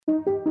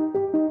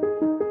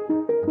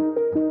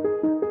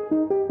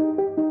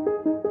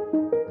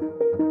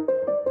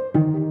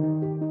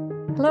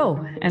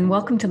Hello, and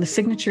welcome to the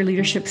Signature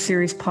Leadership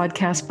Series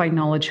podcast by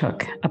Knowledge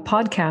Hook, a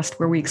podcast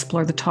where we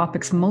explore the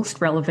topics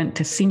most relevant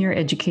to senior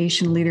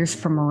education leaders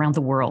from around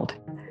the world.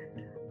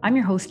 I'm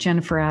your host,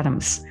 Jennifer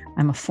Adams.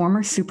 I'm a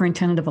former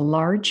superintendent of a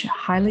large,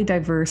 highly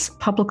diverse,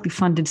 publicly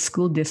funded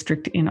school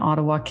district in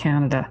Ottawa,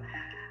 Canada.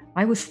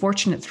 I was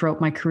fortunate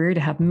throughout my career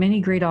to have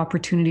many great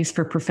opportunities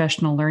for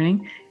professional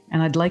learning,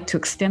 and I'd like to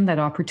extend that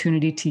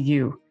opportunity to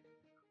you.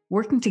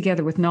 Working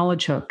together with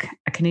Knowledge Hook,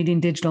 a Canadian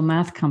digital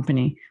math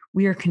company,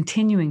 we are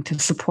continuing to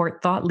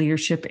support thought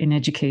leadership in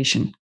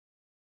education.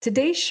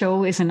 Today's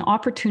show is an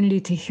opportunity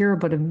to hear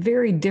about a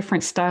very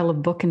different style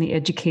of book in the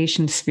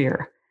education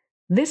sphere.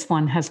 This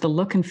one has the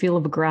look and feel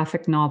of a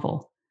graphic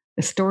novel.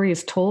 The story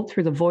is told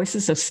through the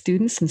voices of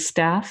students and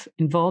staff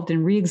involved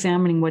in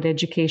re-examining what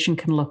education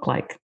can look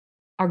like.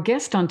 Our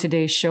guest on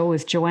today's show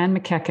is Joanne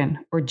McEachern,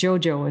 or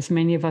JoJo as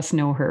many of us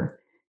know her.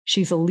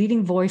 She's a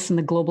leading voice in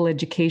the global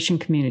education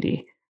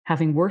community,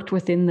 having worked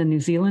within the New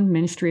Zealand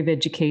Ministry of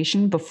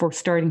Education before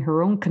starting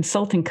her own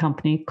consulting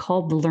company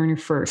called The Learner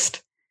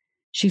First.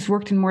 She's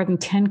worked in more than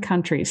 10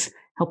 countries,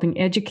 helping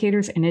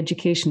educators and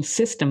education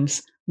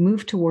systems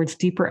move towards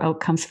deeper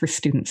outcomes for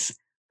students.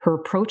 Her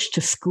approach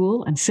to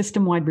school and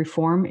system-wide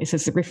reform is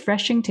as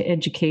refreshing to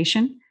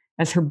education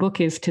as her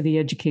book is to the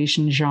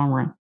education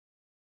genre.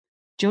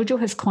 JoJo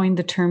has coined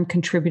the term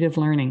contributive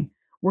learning.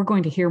 We're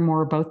going to hear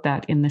more about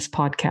that in this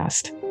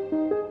podcast.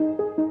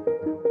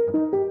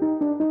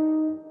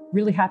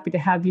 Really happy to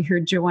have you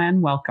here,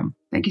 Joanne. Welcome.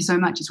 Thank you so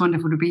much. It's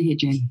wonderful to be here,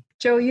 Jen.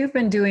 Jo, you've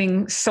been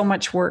doing so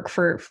much work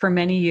for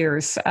many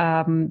years.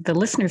 The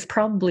listeners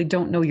probably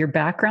don't know your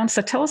background,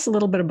 so tell us a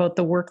little bit about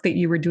the work that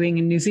you were doing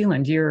in New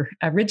Zealand. You're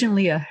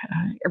originally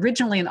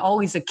and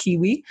always a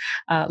Kiwi,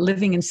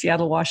 living in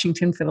Seattle,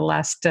 Washington for the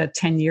last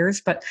 10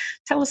 years. But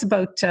tell us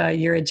about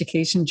your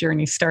education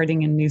journey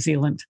starting in New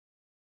Zealand.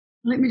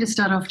 Let me just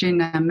start off, Jen.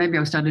 Maybe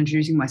I'll start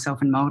introducing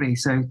myself in Māori.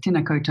 So,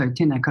 tēnā koutou,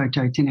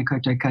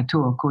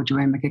 katoa, ko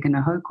Joanne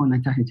McEachern ho, ko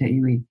Ngāi Tahu te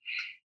iwi.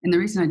 And the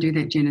reason I do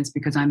that, Jen, is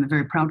because I'm a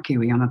very proud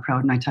Kiwi. I'm a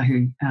proud Ngāi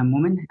Tahu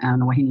woman, a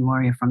wahine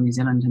warrior from New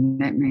Zealand.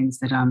 And that means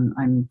that I'm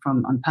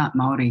part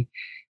Māori,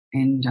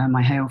 and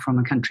I hail from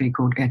a country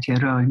called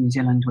Aotearoa, New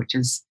Zealand, which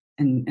is,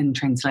 in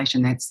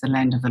translation, that's the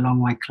land of the long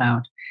white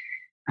cloud.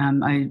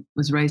 I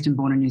was raised and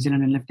born in New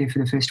Zealand and lived there for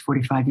the first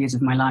 45 years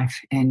of my life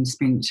and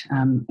spent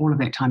all of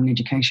that time in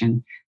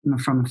education. I'm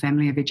from a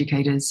family of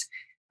educators,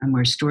 and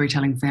we're a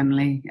storytelling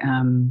family.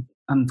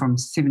 I'm from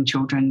 7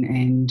 children,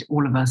 and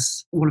all of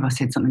us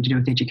had something to do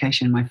with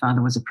education. My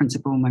father was a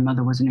principal, my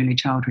mother was an early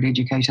childhood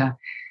educator,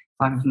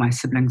 5 of my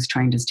siblings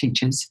trained as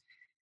teachers,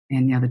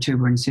 and the other 2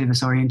 were in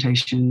service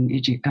orientation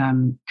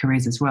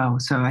careers as well.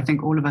 So I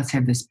think all of us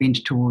have this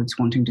bent towards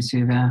wanting to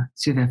serve our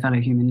fellow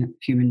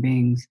human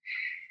beings.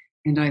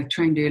 And I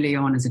trained early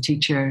on as a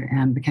teacher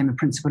and became a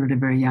principal at a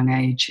very young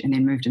age, and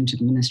then moved into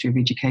the Ministry of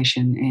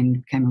Education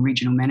and became a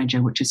regional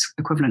manager, which is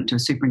equivalent to a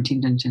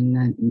superintendent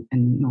in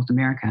North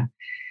America.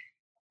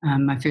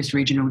 My first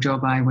regional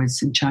job, I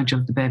was in charge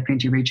of the Bay of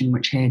Plenty region,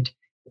 which had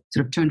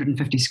sort of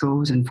 250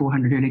 schools and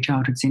 400 early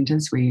childhood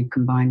centres. We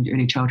combined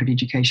early childhood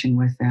education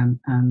with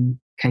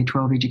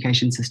K-12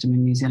 education system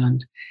in New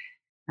Zealand.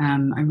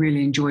 I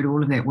really enjoyed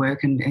all of that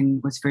work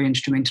and was very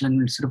instrumental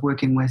in sort of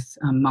working with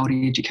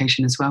Māori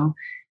education as well.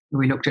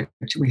 We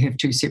have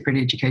 2 separate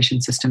education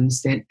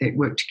systems that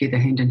work together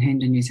hand in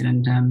hand in New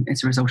Zealand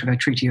as a result of our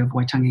Treaty of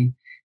Waitangi,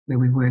 where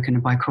we work in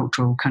a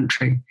bicultural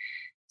country.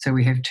 So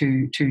we have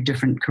two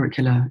different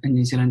curricula in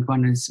New Zealand.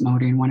 One is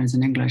Māori and one is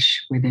in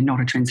English, where they're not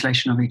a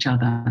translation of each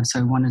other.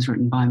 So one is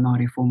written by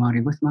Māori for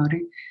Māori with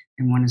Māori,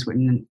 and one is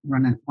written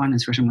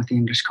with the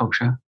English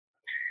culture.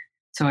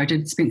 So I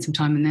spent some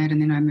time in that,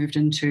 and then I moved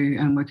into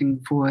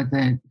working for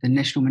the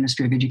National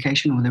Ministry of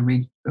Education, or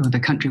the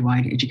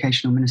countrywide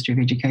Educational Ministry of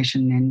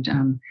Education,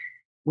 and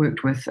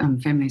worked with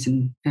families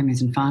in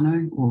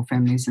whānau, or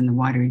families in the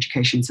wider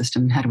education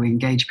system. How do we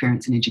engage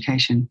parents in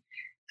education?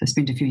 So I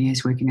spent a few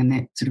years working in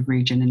that sort of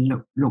region and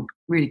looked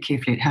really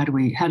carefully at how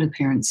do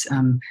parents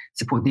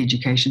support the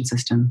education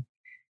system.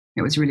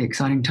 It was a really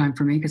exciting time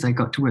for me because I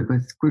got to work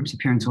with groups of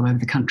parents all over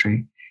the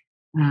country.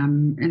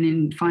 And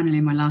then finally,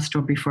 in my last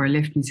job before I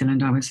left New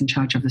Zealand, I was in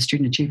charge of the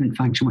Student Achievement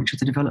Function, which was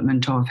the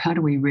development of how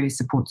do we really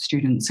support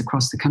students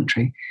across the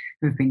country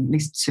who have been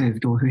least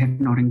served or who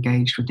have not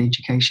engaged with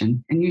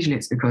education. And usually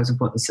it's because of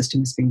what the system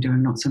has been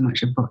doing, not so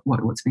much about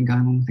what's been going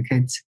on with the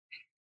kids.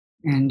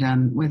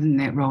 And within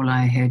that role,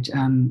 I had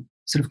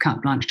sort of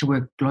carte blanche to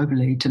work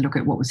globally to look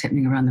at what was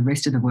happening around the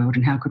rest of the world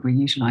and how could we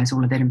utilise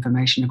all of that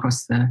information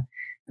across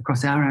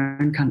our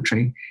own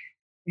country.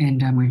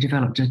 And we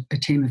developed a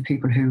team of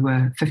people who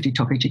were 50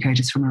 top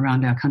educators from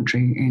around our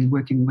country and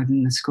working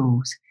within the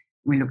schools.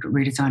 We looked at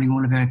redesigning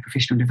all of our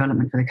professional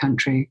development for the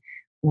country,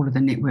 all of the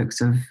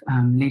networks of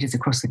leaders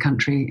across the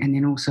country, and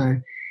then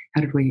also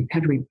how do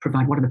we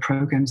provide, what are the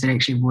programs that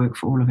actually work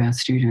for all of our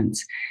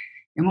students.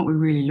 And what we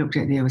really looked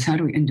at there was how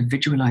do we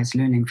individualise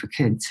learning for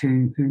kids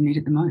who need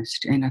it the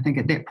most. And I think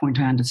at that point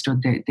I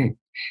understood that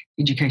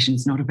Education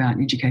is not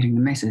about educating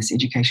the masses.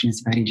 Education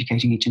is about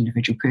educating each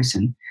individual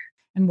person.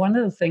 And one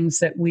of the things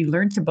that we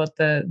learned about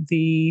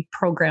the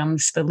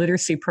programs, the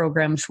literacy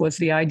programs, was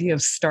the idea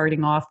of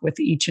starting off with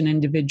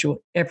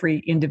every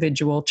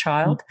individual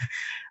child,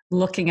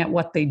 looking at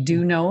what they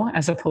do know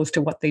as opposed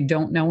to what they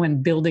don't know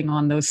and building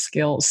on those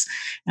skills.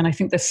 And I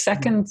think the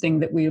second thing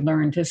that we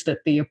learned is that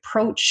the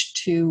approach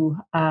to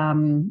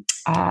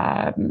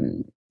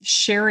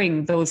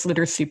sharing those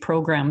literacy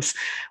programs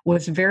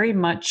was very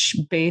much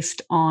based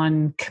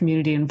on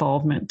community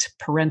involvement,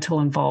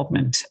 parental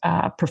involvement,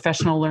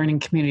 professional learning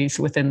communities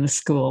within the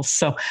schools.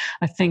 So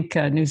I think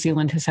New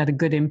Zealand has had a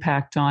good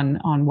impact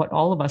on what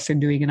all of us are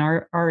doing in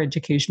our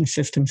education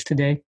systems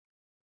today.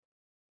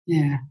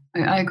 Yeah,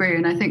 I agree.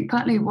 And I think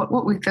partly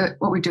what we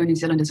do in New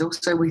Zealand is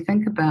also we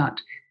think about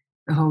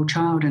the whole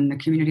child and the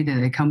community that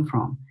they come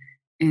from,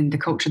 and the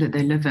culture that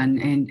they live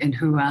in, and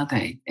who are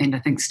they? And I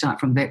think start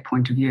from that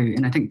point of view.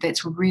 And I think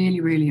that's really,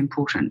 really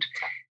important.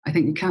 I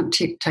think you can't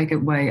take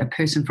away a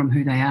person from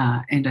who they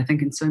are. And I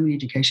think in so many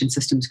education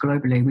systems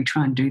globally, we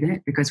try and do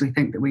that because we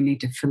think that we need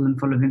to fill them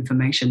full of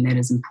information that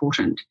is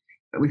important.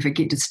 But we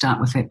forget to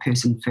start with that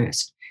person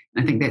first.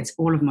 And I think that's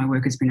all of my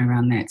work has been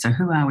around that. So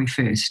who are we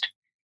first?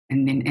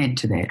 And then add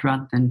to that,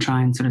 rather than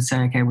try and sort of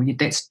say, okay, well,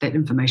 that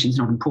information is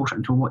not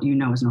important, or what you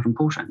know is not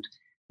important.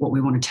 What we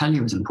want to tell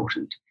you is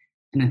important.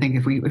 And I think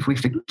if we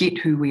forget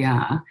who we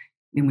are,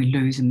 then we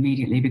lose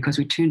immediately because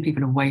we turn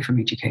people away from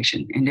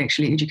education. And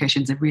actually,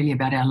 education is really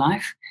about our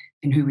life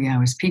and who we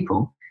are as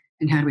people,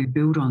 and how do we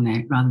build on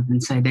that rather than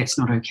say that's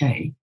not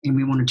okay and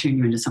we want to turn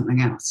you into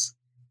something else.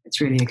 It's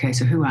really okay.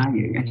 So who are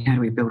you, and how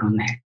do we build on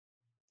that?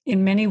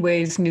 In many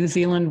ways, New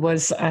Zealand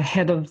was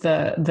ahead of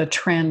the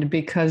trend,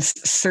 because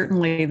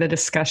certainly the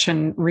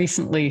discussion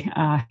recently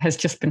has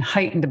just been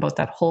heightened about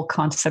that whole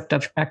concept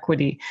of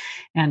equity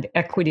and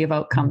equity of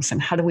outcomes.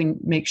 And how do we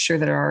make sure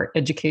that our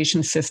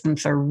education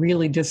systems are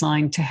really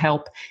designed to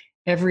help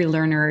every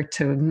learner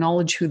to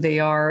acknowledge who they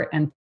are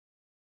and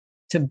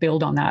to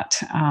build on that.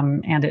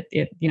 And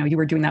you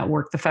were doing that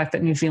work. The fact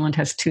that New Zealand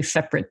has two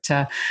separate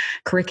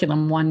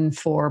curriculum, one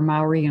for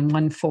Maori and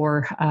one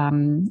for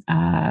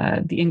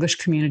the English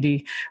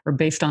community, or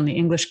based on the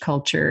English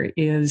culture,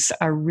 is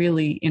a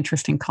really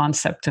interesting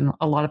concept. And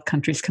a lot of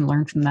countries can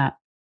learn from that.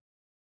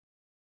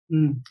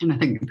 And I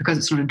think because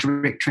it's not a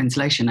direct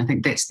translation, I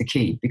think that's the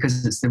key,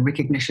 because it's the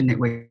recognition that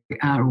we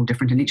are all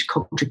different and each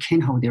culture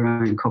can hold their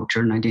own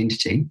culture and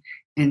identity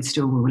and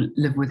still will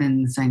live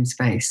within the same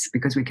space,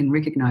 because we can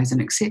recognize and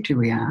accept who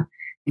we are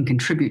and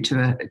contribute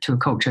to a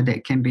culture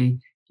that can be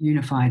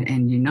unified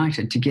and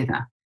united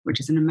together, which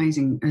is an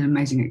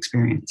amazing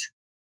experience.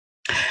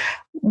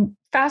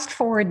 Fast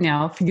forward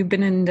now, you've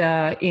been in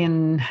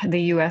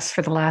the US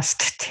for the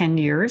last 10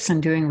 years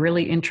and doing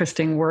really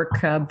interesting work,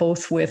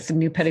 both with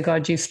new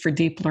pedagogies for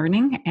deep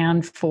learning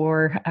and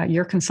for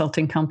your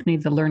consulting company,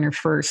 The Learner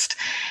First.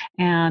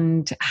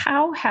 And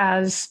how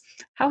has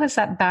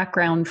that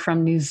background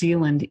from New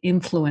Zealand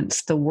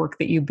influenced the work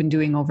that you've been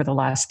doing over the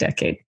last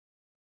decade?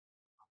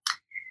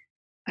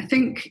 I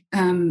think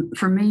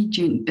for me,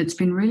 Jen, it's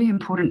been really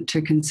important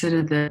to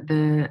consider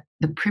the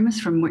premise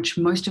from which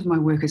most of my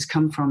work has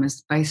come from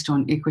is based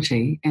on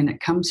equity, and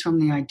it comes from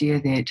the idea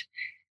that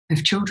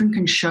if children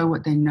can show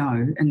what they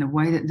know in the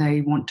way that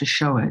they want to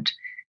show it,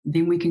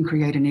 then we can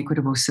create an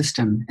equitable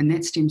system, and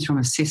that stems from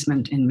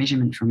assessment and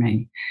measurement for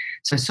me.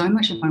 So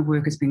much of my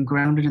work has been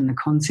grounded in the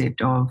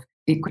concept of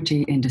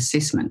equity and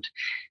assessment,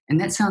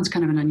 and that sounds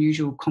kind of an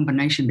unusual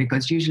combination,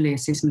 because usually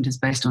assessment is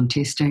based on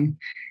testing,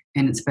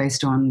 and it's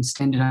based on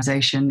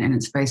standardization, and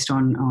it's based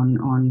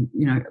on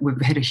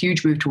we've had a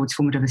huge move towards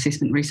formative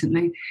assessment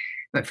recently.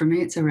 But for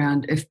me, it's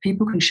around if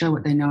people can show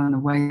what they know in the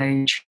way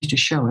they choose to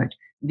show it,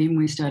 then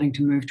we're starting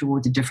to move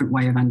towards a different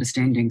way of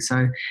understanding.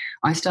 So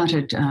I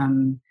started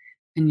in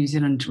New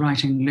Zealand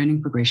writing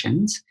learning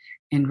progressions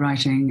and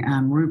writing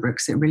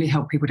rubrics that really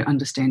help people to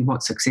understand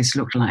what success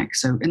looked like.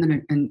 So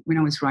when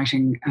I was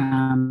writing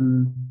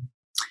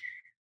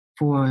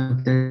for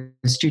the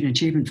Student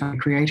Achievement Fund, I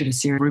created a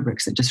series of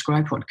rubrics that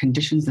described what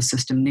conditions the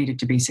system needed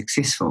to be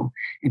successful,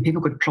 and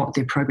people could plot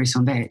their progress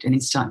on that and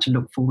then start to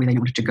look for where they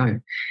wanted to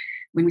go.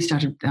 When we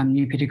started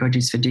new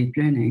pedagogies for deep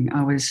learning,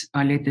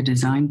 I led the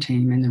design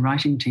team and the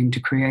writing team to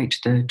create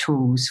the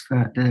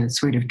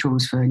suite of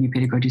tools for new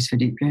pedagogies for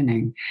deep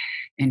learning.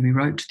 And we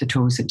wrote the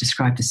tools that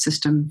described the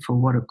system for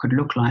what it could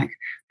look like,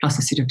 plus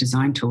a set of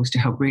design tools to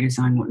help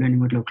redesign what learning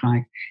would look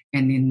like.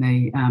 And then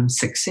the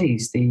 6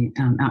 Cs, the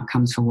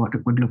outcomes for what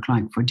it would look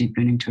like for deep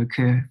learning to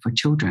occur for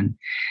children.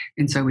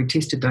 And so we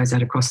tested those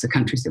out across the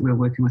countries that we were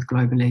working with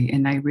globally,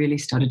 and they really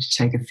started to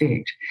take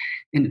effect.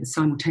 And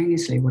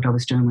simultaneously, what I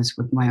was doing was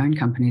with my own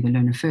company, The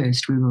Learner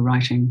First, we were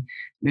writing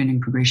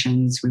learning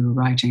progressions, we were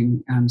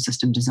writing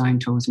system design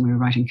tools, and we were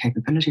writing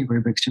capability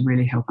rubrics to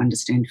really help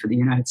understand for the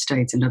United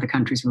States and other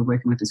countries we were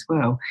working with as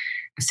well,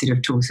 a set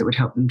of tools that would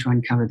help them to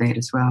uncover that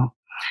as well.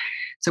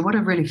 So what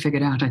I've really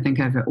figured out, I think,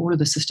 over all of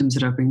the systems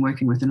that I've been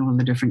working with in all of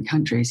the different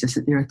countries is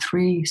that there are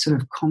three sort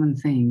of common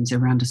themes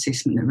around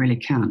assessment that really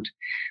count.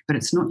 But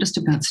it's not just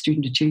about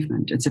student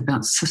achievement, it's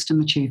about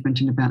system achievement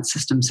and about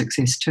system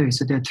success too.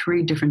 So there are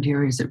three different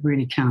areas that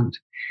really count.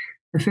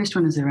 The first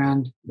one is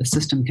around the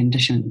system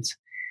conditions.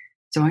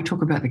 So I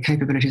talk about the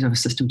capabilities of a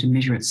system to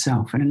measure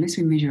itself. And unless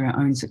we measure our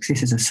own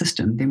success as a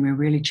system, then we're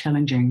really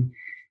challenging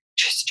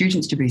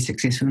students to be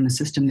successful in a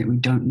system that we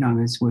don't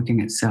know is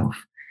working itself.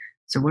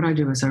 So what I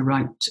do is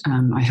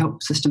I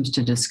help systems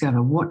to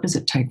discover what does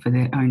it take for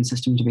their own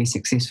system to be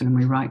successful, and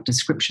we write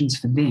descriptions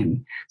for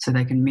them so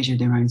they can measure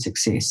their own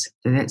success.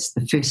 So that's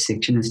the first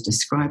section, is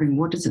describing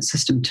what does a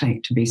system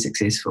take to be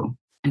successful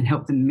and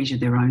help them measure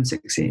their own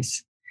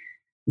success.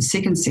 The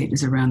second set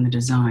is around the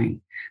design.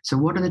 So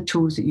what are the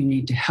tools that you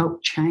need to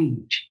help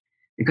change?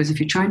 Because if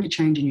you're trying to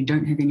change and you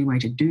don't have any way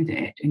to do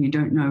that, and you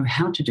don't know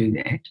how to do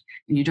that,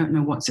 and you don't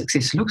know what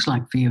success looks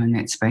like for you in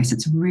that space,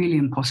 it's really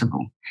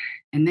impossible.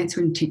 And that's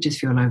when teachers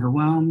feel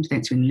overwhelmed.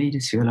 That's when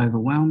leaders feel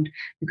overwhelmed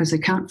because they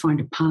can't find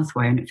a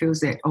pathway. And it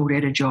feels that old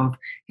adage of,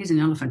 here's an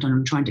elephant and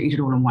I'm trying to eat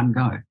it all in one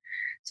go.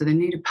 So they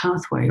need a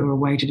pathway or a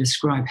way to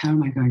describe, how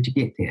am I going to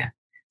get there?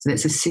 So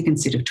that's the second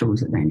set of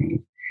tools that they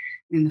need.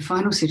 And the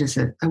final set is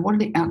that, what are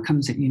the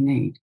outcomes that you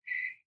need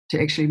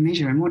to actually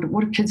measure? And what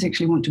do kids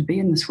actually want to be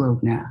in this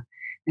world now?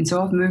 And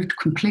so I've moved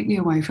completely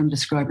away from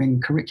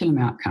describing curriculum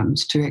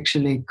outcomes to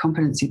actually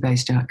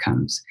competency-based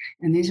outcomes.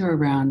 And these are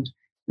around,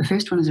 the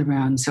first one is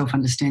around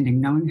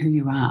self-understanding, knowing who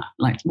you are.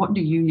 Like, what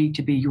do you need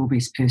to be your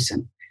best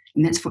person?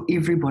 And that's for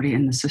everybody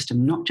in the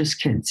system, not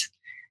just kids.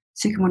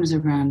 Second one is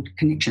around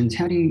connections.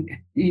 How do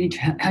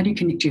you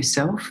connect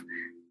yourself,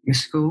 your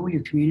school,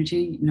 your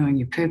community, knowing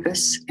your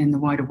purpose and the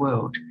wider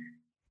world?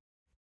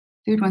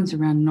 Third one's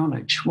around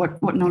knowledge.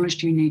 What knowledge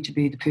do you need to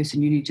be the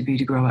person you need to be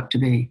to grow up to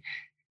be?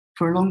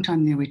 For a long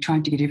time there, we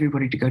tried to get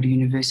everybody to go to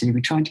university. We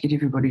tried to get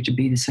everybody to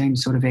be the same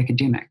sort of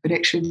academic. But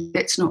actually,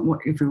 that's not what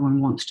everyone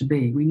wants to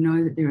be. We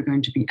know that there are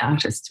going to be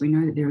artists. We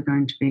know that there are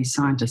going to be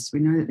scientists. We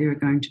know that there are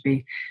going to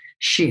be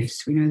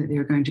chefs. We know that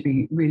there are going to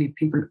be really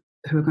people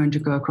who are going to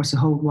go across a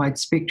whole wide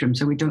spectrum.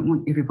 So we don't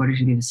want everybody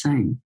to be the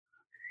same.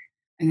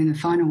 And then the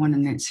final one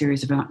in that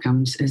series of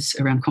outcomes is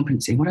around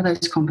competency. What are those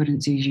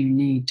competencies you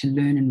need to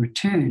learn and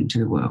return to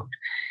the world?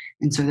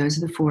 And so those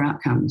are the four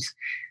outcomes.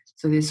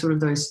 So there's sort of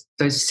those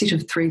set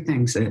of three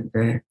things,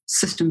 the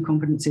system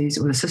competencies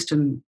or the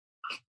system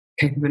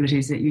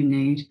capabilities that you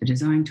need, the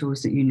design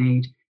tools that you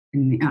need,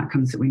 and the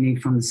outcomes that we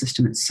need from the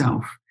system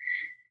itself.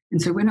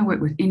 And so when I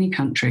work with any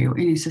country or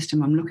any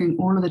system, I'm looking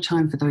all of the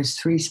time for those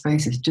three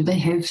spaces. Do they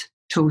have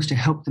tools to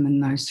help them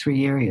in those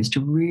three areas to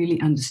really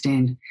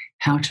understand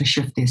how to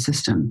shift their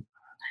system?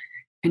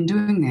 In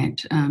doing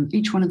that,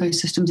 each one of those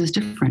systems is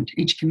different.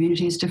 Each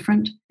community is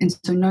different. And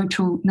so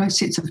no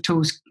sets of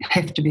tools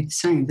have to be the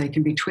same. They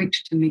can be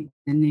tweaked to meet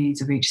the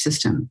needs of each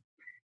system.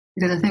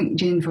 Because I think,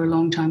 Jen, for a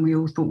long time, we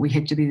all thought we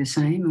had to be the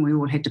same and we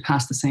all had to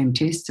pass the same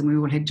tests and we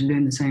all had to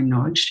learn the same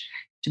knowledge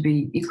to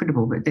be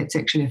equitable. But that's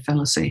actually a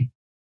fallacy.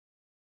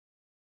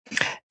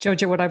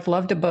 Jojo, what I've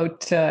loved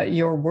about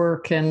your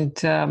work, and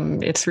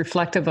it's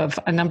reflective of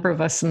a number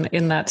of us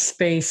in that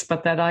space,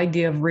 but that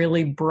idea of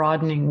really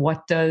broadening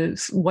what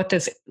does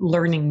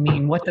learning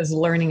mean? What does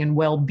learning and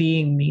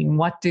well-being mean?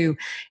 What do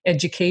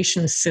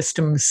education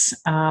systems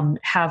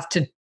have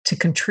to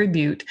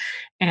contribute?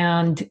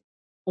 And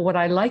what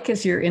I like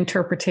is your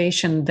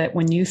interpretation that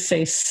when you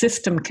say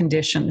system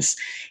conditions,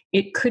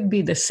 it could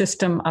be the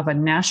system of a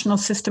national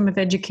system of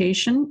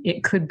education,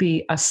 it could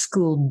be a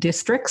school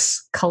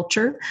district's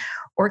culture,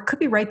 or it could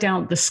be right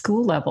down at the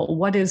school level.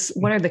 What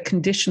are the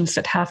conditions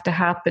that have to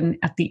happen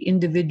at the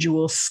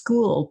individual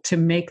school to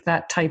make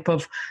that type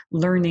of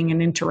learning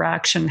and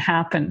interaction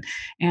happen?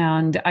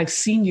 And I've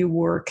seen you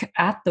work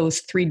at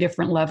those three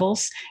different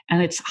levels,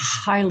 and it's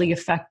highly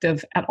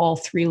effective at all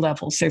three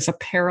levels. There's a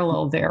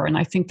parallel there, and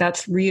I think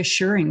that's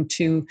reassuring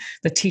to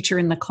the teacher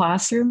in the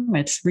classroom.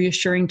 It's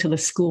reassuring to the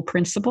school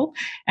principal,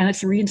 and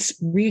it's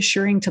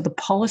reassuring to the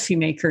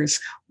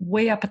policymakers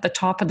way up at the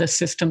top of the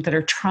system that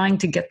are trying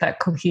to get that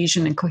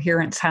cohesion and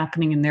coherence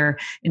happening in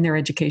their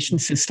education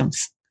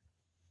systems.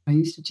 I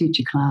used to teach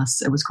a class.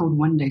 It was called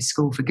One Day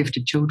School for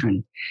Gifted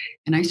Children.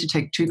 And I used to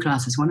take two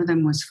classes. One of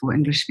them was for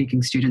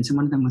English-speaking students and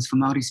one of them was for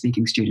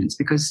Māori-speaking students,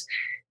 because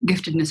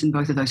giftedness in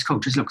both of those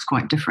cultures looks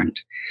quite different.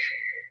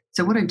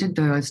 So what I did,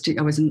 though,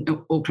 I was in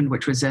Auckland,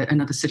 which was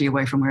another city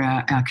away from where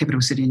our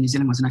capital city in New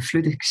Zealand was, and I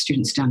flew the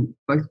students down,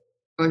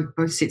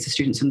 both sets of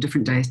students on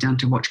different days, down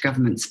to watch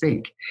government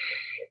speak.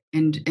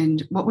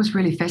 And what was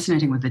really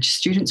fascinating was that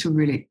students were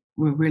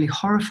really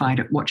horrified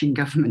at watching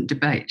government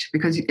debate,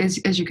 because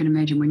as you can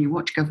imagine, when you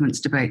watch governments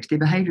debate, their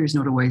behaviour is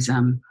not always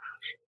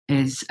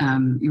as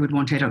you would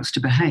want adults to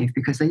behave,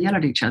 because they yell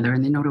at each other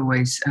and they're not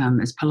always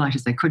as polite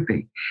as they could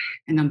be.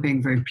 And I'm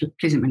being very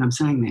pleasant when I'm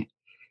saying that.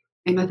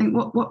 And I think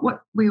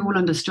what we all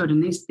understood,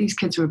 and these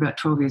kids were about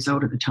 12 years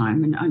old at the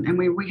time, and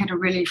we had a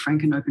really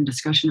frank and open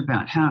discussion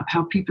about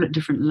how people at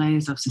different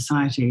layers of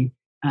society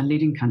are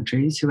leading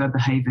countries, who are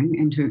behaving,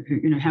 and who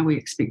how we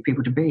expect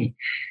people to be.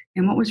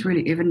 And what was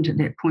really evident at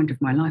that point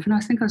of my life, and I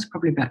think I was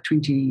probably about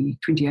 20,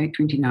 28,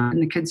 29,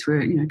 and the kids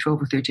were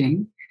 12 or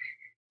 13,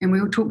 and we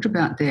all talked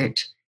about that.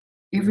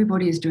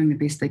 Everybody is doing the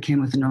best they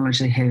can with the knowledge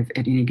they have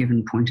at any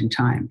given point in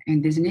time.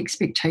 And there's an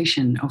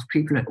expectation of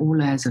people at all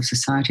layers of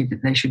society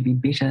that they should be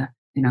better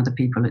than other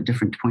people at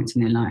different points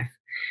in their life.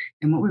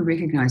 And what we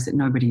recognise that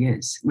nobody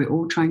is. We're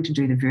all trying to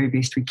do the very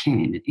best we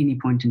can at any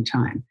point in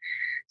time.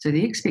 So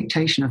the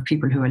expectation of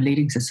people who are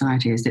leading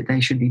society is that they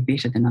should be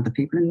better than other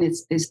people. And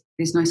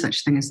there's no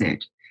such thing as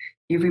that.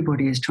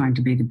 Everybody is trying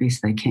to be the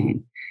best they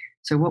can.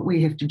 So what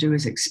we have to do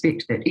is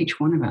expect that each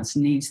one of us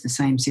needs the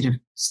same set of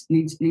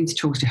needs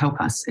tools to help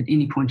us at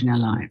any point in our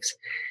lives.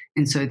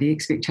 And so the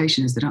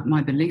expectation is that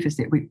my belief is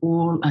that we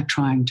all are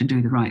trying to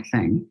do the right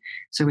thing.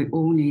 So we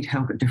all need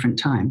help at different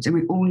times, and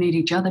we all need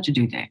each other to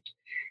do that.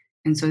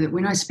 And so that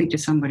when I speak to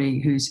somebody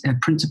who's a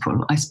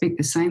principal, I speak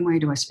the same way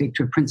I speak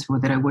to a principal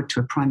that I would to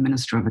a prime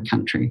minister of a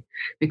country,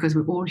 because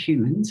we're all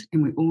humans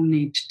and we all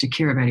need to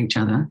care about each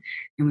other,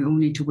 and we all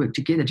need to work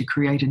together to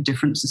create a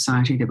different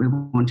society that we're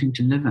wanting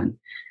to live in.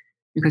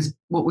 Because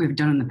what we've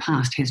done in the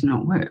past has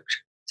not worked.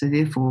 So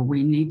therefore,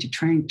 we need to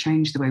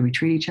change the way we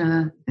treat each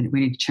other, and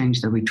we need to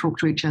change the way we talk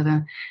to each other,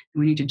 and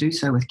we need to do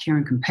so with care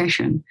and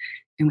compassion,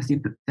 and with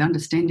the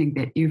understanding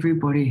that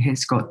everybody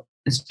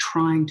is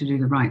trying to do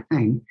the right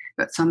thing,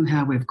 but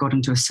somehow we've got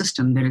into a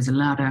system that has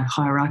allowed a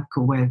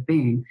hierarchical way of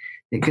being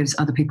that gives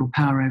other people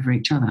power over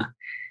each other.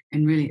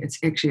 And really, it's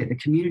actually at the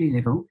community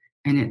level,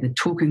 and at the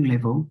talking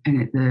level,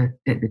 and at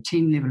the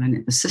team level, and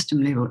at the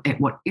system level,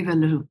 at whatever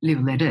little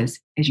level that is,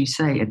 as you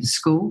say, at the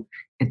school,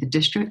 at the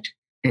district,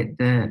 at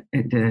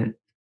the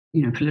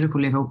political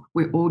level,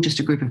 we're all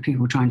just a group of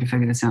people trying to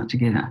figure this out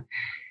together.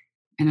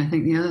 And I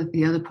think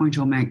the other point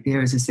I'll make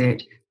there is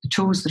that the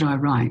tools that I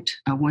write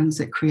are ones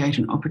that create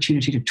an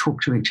opportunity to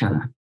talk to each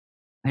other.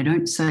 They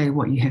don't say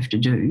what you have to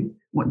do.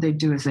 What they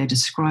do is they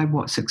describe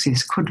what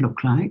success could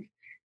look like.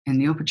 And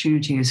the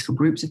opportunity is for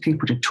groups of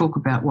people to talk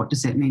about what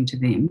does that mean to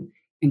them,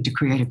 and to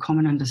create a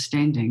common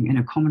understanding and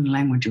a common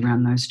language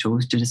around those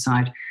tools to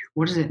decide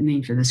what does that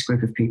mean for this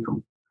group of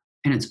people.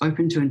 And it's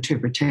open to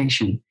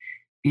interpretation.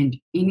 And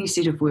any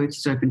set of words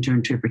is open to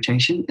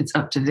interpretation. It's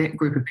up to that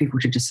group of people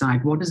to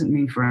decide what does it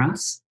mean for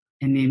us,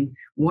 and then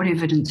what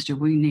evidence do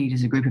we need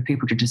as a group of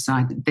people to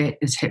decide that that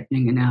is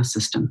happening in our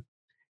system.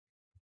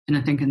 And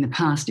I think in the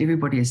past,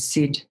 everybody has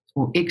said,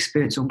 or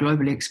experts or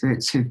global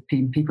experts who've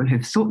been people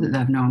who've thought that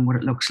they've known what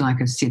it looks like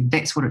have said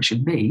that's what it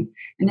should be.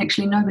 And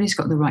actually nobody's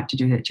got the right to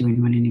do that to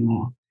anyone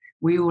anymore.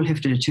 We all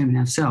have to determine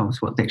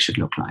ourselves what that should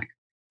look like.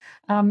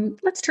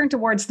 Let's turn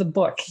towards the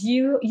book.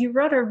 You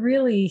wrote a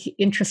really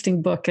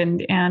interesting book,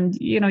 and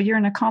you're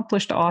an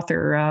accomplished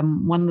author.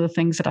 One of the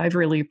things that I've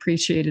really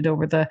appreciated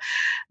over the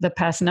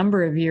past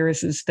number of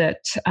years is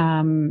that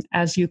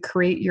as you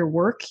create your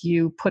work,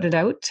 you put it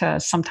out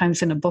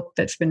sometimes in a book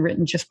that's been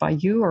written just by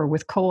you or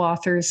with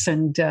co-authors,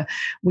 and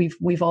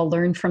we've all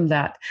learned from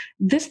that.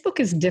 This book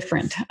is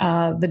different.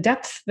 The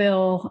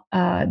Depthville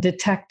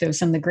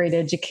Detectives and the Great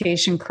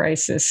Education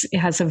Crisis, it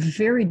has a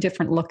very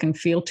different look and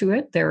feel to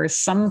it. There is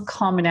some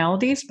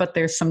commonalities, but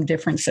there's some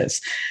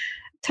differences.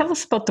 Tell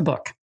us about the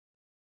book.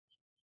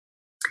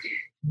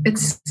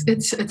 It's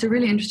a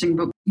really interesting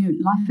book.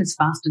 Life is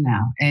faster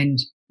now, and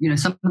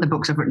some of the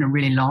books I've written are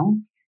really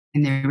long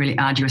and they're really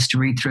arduous to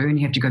read through, and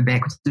you have to go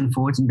backwards and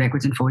forwards and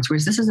backwards and forwards.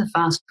 Whereas this is a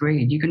fast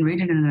read; you can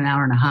read it in an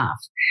hour and a half.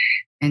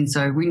 And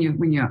so when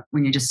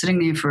you're just sitting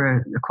there for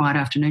a quiet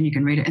afternoon, you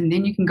can read it, and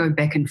then you can go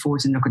back and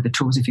forwards and look at the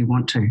tools if you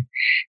want to.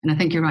 And I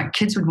think you're right;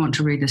 kids would want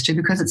to read this too,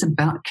 because it's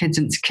about kids,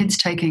 and it's kids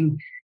taking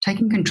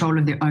control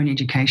of their own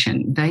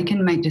education. They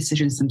can make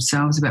decisions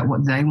themselves about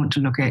what they want to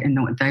look at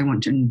and what they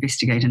want to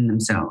investigate in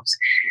themselves.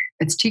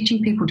 It's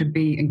teaching people to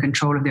be in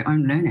control of their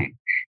own learning.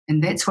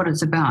 And that's what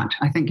it's about.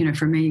 I think,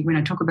 for me, when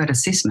I talk about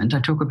assessment, I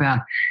talk about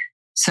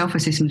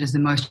self-assessment is the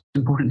most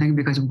important thing,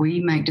 because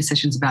we make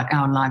decisions about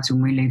our lives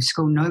when we leave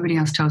school. Nobody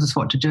else tells us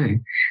what to do.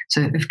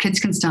 So if kids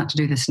can start to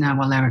do this now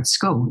while they're at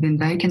school, then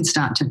they can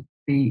start to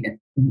be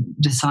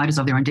deciders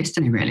of their own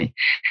destiny, really.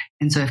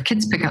 And so if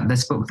kids pick up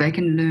this book, they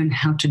can learn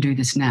how to do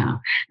this now.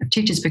 If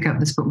teachers pick up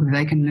this book,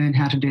 they can learn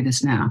how to do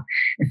this now.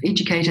 If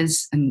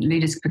educators and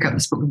leaders pick up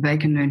this book, they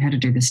can learn how to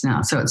do this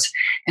now. So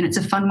it's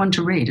a fun one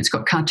to read. It's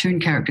got cartoon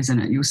characters in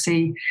it. You'll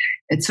see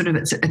it's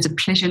a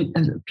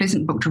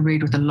pleasant book to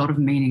read with a lot of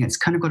meaning. It's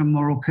kind of got a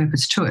moral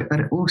purpose to it, but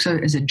it also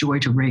is a joy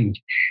to read.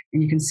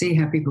 And you can see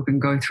how people can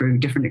go through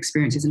different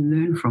experiences and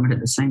learn from it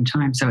at the same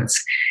time. So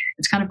it's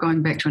kind of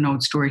going back to an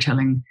old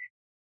storytelling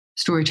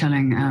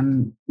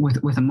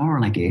with a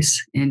moral, I guess,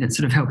 and it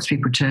sort of helps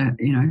people to,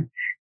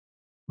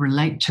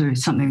 relate to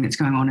something that's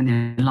going on in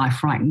their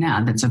life right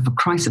now that's of a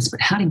crisis, but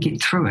how to get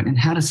through it and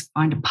how to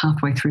find a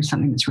pathway through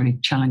something that's really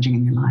challenging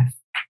in your life.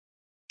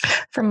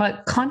 From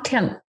a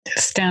content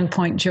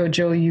standpoint,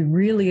 Jojo, you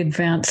really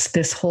advanced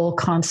this whole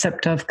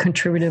concept of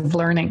contributive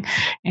learning.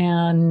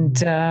 And,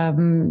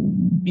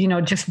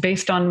 just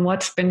based on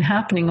what's been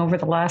happening over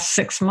the last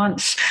 6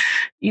 months,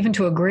 even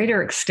to a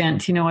greater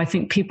extent, I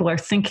think people are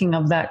thinking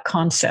of that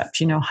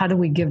concept, how do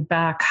we give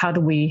back? How do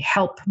we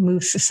help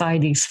move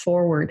societies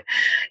forward?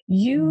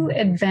 You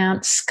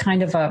advance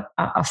kind of a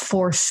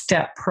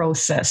 4-step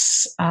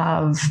process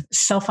of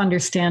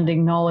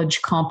self-understanding,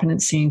 knowledge,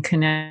 competency, and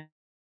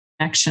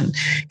connection.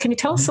 Can you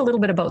tell us a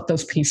little bit about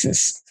those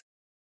pieces?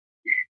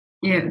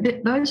 Yeah,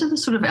 those are the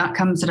sort of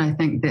outcomes that I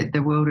think that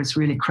the world is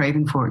really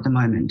craving for at the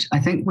moment. I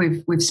think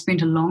we've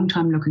spent a long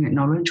time looking at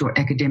knowledge or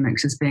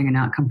academics as being an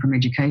outcome from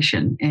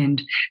education,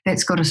 and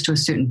that's got us to a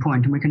certain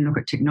point. And we can look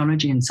at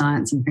technology and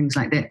science and things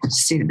like that to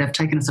see that they've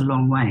taken us a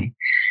long way.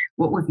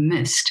 What we've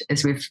missed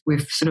is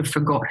we've sort of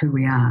forgot who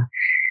we are.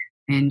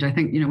 And I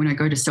think, when I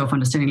go to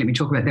self-understanding, let me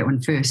talk about that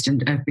one first.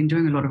 And I've been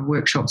doing a lot of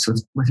workshops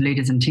with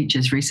leaders and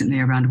teachers recently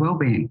around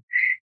well-being.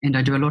 And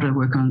I do a lot of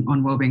work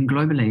on well-being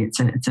globally.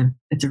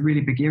 It's a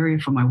really big area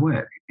for my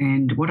work.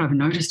 And what I've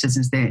noticed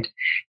is that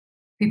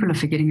people are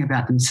forgetting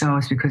about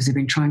themselves because they've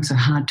been trying so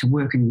hard to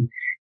work and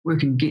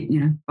get,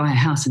 buy a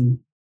house and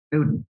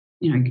build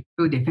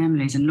their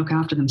families and look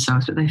after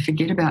themselves, but they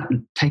forget about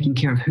taking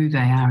care of who they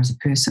are as a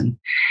person.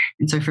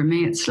 And so for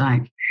me, it's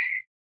like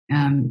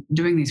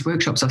doing these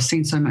workshops, I've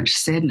seen so much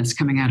sadness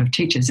coming out of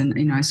teachers. And,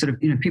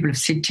 people have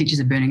said teachers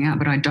are burning out,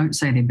 but I don't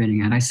say they're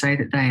burning out. I say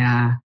that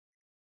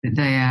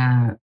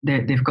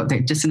they've got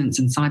that dissonance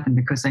inside them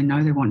because they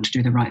know they want to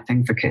do the right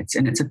thing for kids.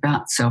 And it's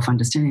about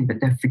self-understanding, but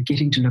they're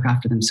forgetting to look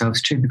after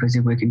themselves too because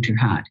they're working too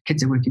hard.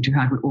 Kids are working too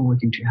hard. We're all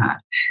working too hard.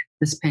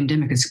 This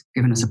pandemic has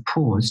given us a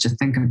pause to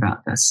think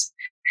about this.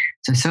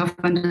 So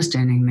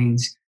self-understanding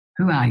means,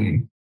 who are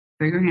you?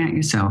 Figuring out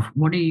yourself.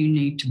 What do you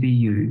need to be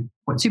you?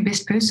 What's your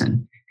best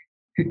person?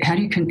 How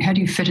do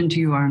you fit into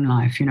your own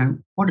life?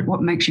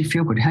 What makes you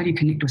feel good? How do you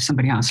connect with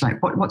somebody else?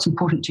 Like what's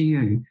important to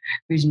you?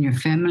 Who's in your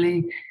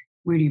family?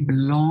 Where do you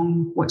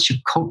belong? What's your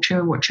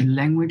culture? What's your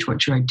language?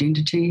 What's your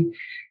identity?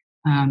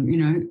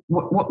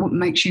 What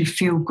makes you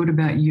feel good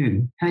about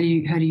you? How do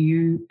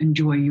you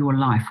enjoy your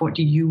life? What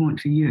do you want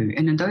for you?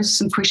 And then those are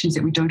some questions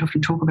that we don't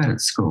often talk about at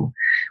school.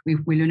 We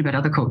learn about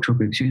other cultural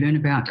groups. We learn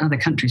about other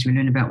countries. We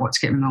learn about what's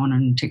going on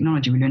in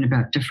technology. We learn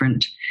about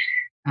different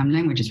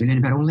languages. We learn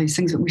about all these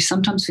things, but we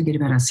sometimes forget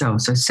about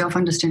ourselves. So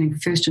self-understanding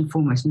first and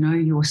foremost, know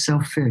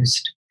yourself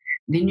first.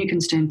 Then you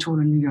can stand tall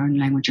in your own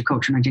language, your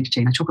culture and identity.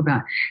 And I talk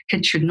about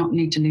kids should not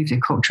need to leave their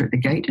culture at the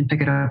gate and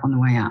pick it up on the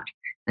way out.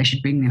 They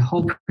should bring their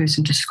whole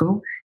person to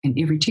school, and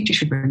every teacher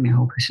should bring their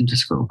whole person to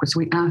school because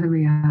we are who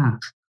we are.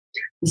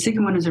 The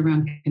second one is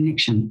around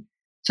connection.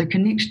 So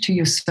connect to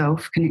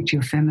yourself, connect to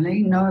your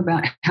family, know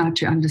about how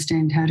to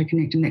understand how to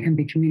connect, and that can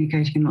be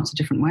communicating in lots of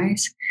different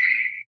ways.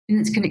 And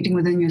it's connecting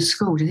within your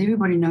school. Does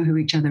everybody know who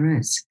each other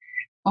is?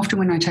 Often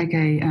when I take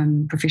a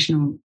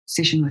professional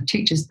session with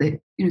teachers, that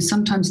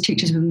sometimes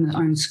teachers within their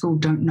own school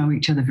don't know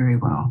each other very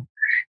well.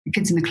 The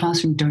kids in the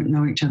classroom don't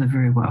know each other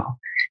very well.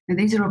 Now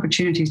these are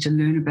opportunities to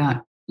learn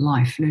about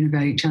life, learn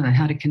about each other,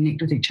 how to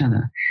connect with each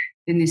other.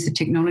 Then there's the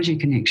technology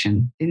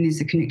connection. Then there's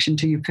the connection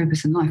to your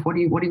purpose in life. What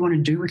do you want to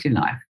do with your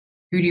life?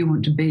 Who do you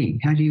want to be?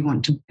 How do you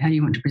want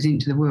to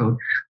present to the world?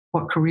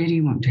 What career do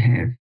you want to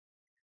have?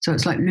 So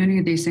it's like learning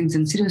of these things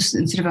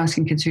instead of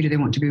asking kids who do they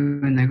want to be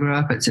when they grow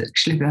up. It's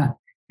actually about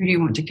who do you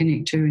want to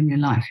connect to in your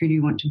life? Who do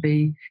you want to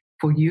be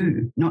for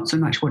you? Not so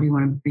much what do you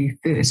want to be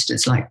first.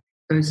 It's like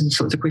those are the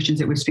sorts of questions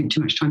that we've spent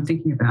too much time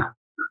thinking about.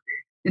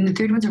 Then the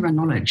third one's around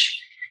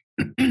knowledge.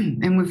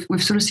 And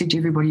we've sort of said to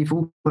everybody, you've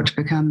all got to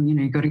become,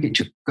 you've got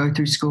to go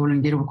through school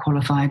and get all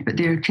qualified. But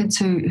there are kids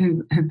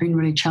who have been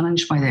really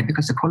challenged by that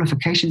because the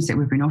qualifications that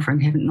we've been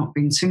offering haven't not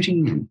been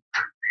suiting them.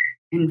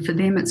 And for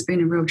them, it's been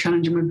a real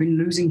challenge, and we've been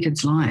losing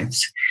kids'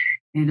 lives.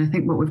 And I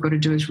think what we've got to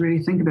do is really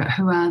think about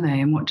who are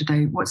they and what's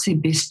their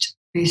best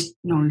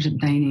knowledge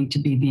that they need to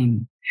be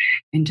them,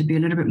 and to be a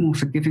little bit more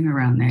forgiving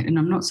around that. And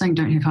I'm not saying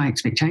don't have high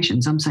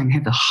expectations. I'm saying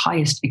have the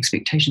highest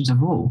expectations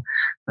of all,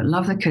 but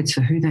love the kids for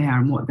who they are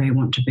and what they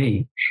want to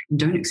be. And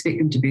don't expect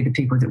them to be the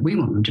people that we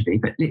want them to be,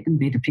 but let them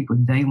be the people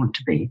they want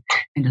to be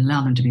and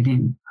allow them to be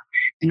them.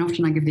 And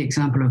often I give the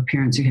example of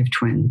parents who have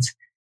twins,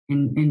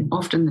 and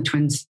often the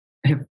twins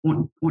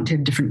want to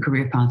have different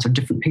career paths or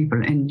different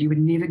people, and you would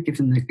never give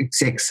them the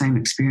exact same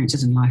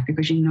experiences in life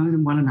because you know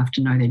them well enough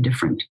to know they're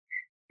different.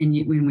 And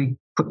yet when we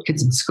put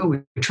kids in school,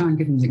 we try and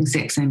give them the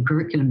exact same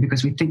curriculum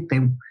because we think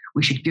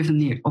we should give them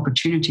the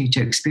opportunity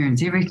to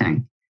experience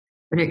everything.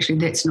 But actually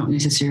that's not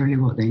necessarily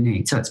what they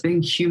need. So it's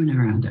being human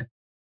around it.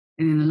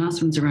 And then the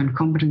last one's around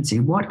competency.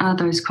 What are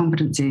those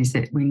competencies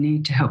that we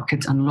need to help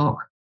kids unlock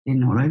their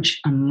knowledge,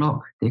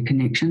 unlock their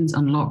connections,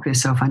 unlock their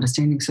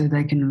self-understanding so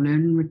they can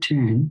learn and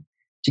return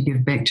to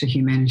give back to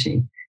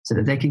humanity, so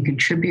that they can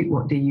contribute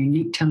what their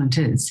unique talent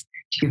is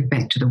to give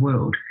back to the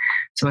world.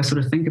 So I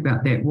sort of think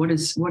about that. What are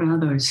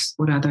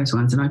those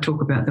ones? And I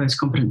talk about those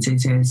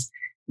competencies as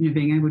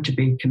being able to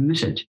be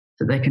committed,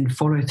 that they can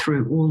follow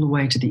through all the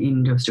way to the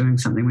end of doing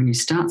something. When you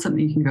start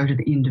something, you can go to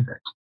the end of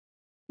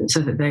it,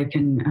 so that they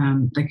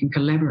can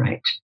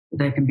collaborate, that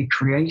they can be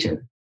creative,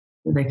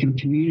 that they can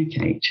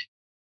communicate,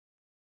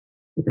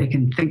 that they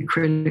can think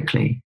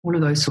critically, all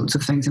of those sorts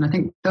of things. And I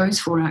think those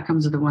 4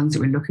 outcomes are the ones that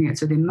we're looking at.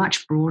 So they're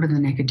much broader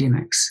than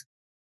academics.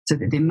 so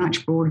that they're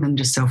much broader than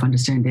just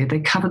self-understanding. They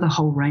cover the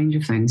whole range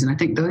of things. And I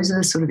think those are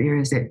the sort of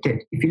areas that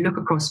if you look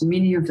across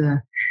many of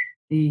the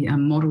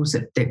models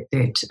that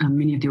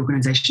many of the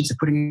organizations are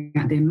putting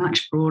out, they're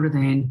much broader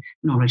than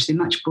knowledge. They're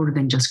much broader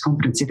than just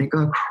competency. They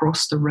go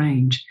across the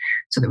range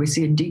so that we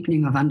see a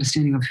deepening of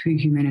understanding of who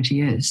humanity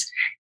is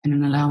and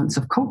an allowance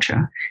of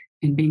culture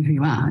and being who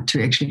you are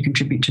to actually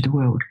contribute to the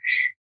world.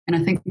 And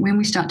I think when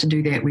we start to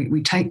do that,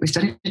 we're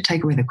starting to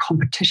take away the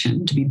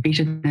competition to be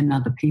better than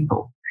other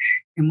people.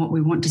 And what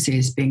we want to see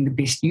is being the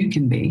best you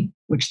can be,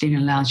 which then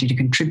allows you to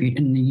contribute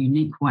in a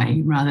unique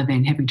way rather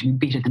than having to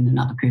be better than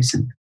another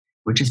person,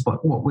 which is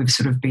what we've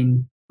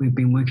been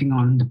working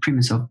on the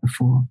premise of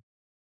before.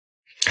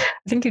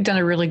 I think you've done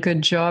a really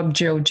good job,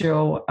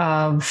 Jojo,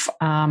 of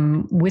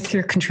with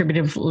your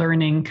contributive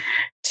learning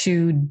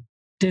to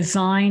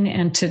design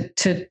and to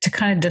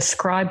kind of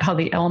describe how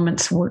the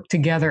elements work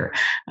together.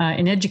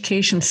 In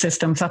education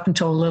systems, up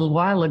until a little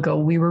while ago,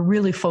 we were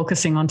really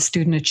focusing on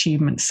student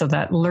achievement, so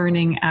that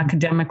learning,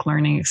 academic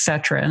learning, et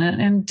cetera.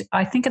 And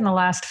I think in the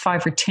last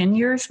 5 or 10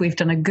 years, we've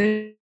done a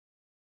good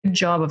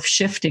job of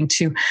shifting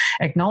to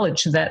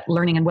acknowledge that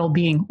learning and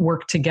well-being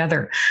work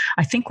together.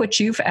 I think what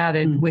you've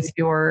added with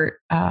your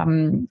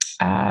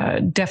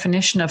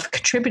definition of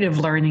contributive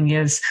learning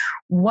is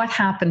what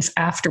happens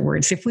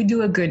afterwards. If we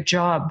do a good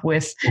job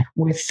with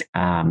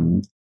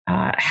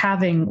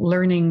having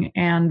learning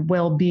and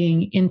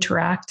well-being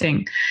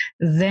interacting,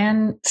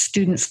 then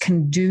students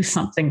can do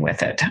something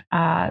with it.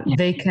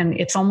 They can.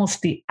 It's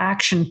almost the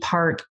action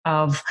part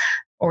of,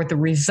 or the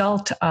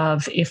result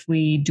of, if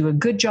we do a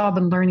good job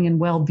in learning and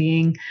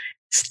well-being,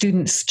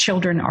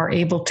 children are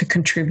able to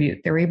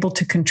contribute. They're able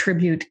to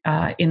contribute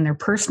in their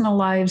personal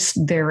lives.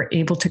 They're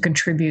able to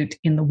contribute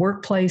in the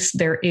workplace.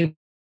 They're able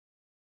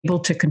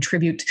to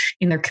contribute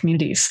in their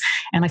communities.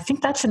 And I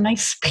think that's a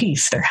nice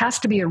piece. There has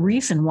to be a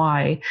reason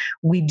why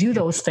we do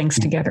those things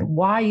together.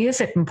 Why is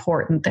it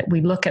important that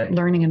we look at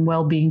learning and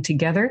well-being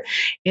together?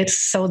 It's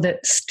so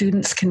that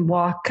students can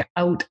walk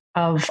out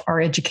of our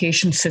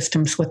education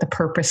systems with a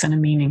purpose and a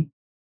meaning.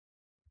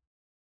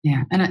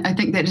 Yeah, and I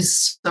think that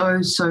is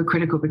so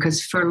critical,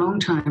 because for a long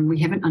time we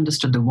haven't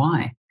understood the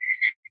why.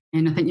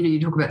 And I think, you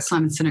talk about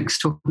Simon Sinek's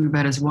talking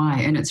about his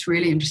why, and it's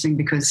really interesting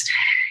because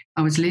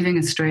I was leaving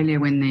Australia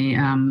when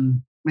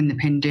the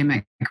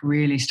pandemic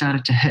really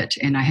started to hit,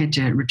 and I had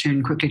to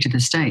return quickly to the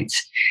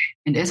States.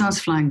 And as I was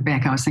flying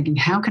back, I was thinking,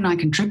 how can I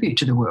contribute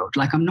to the world?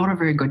 Like, I'm not a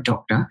very good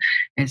doctor,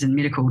 as a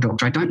medical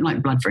doctor. I don't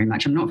like blood very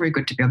much. I'm not very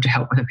good to be able to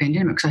help with a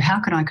pandemic. So how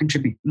can I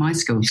contribute my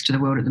skills to the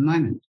world at the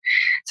moment?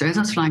 So as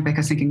I was flying back, I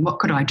was thinking, what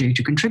could I do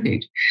to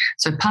contribute?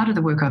 So part of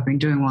the work I've been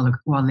doing while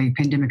the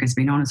pandemic has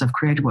been on is I've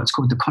created what's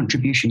called the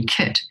Contribution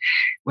Kit,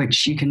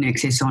 which you can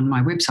access on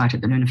my website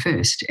at the Learner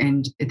First.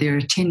 And there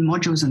are 10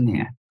 modules in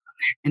there.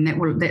 And that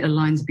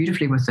aligns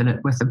beautifully with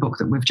the book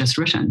that we've just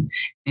written.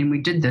 And we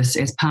did this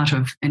as part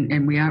of,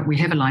 and we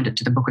have aligned it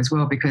to the book as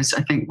well, because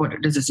I think what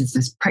it is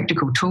there's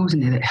practical tools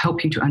in there that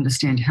help you to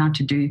understand how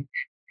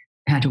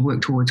to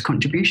work towards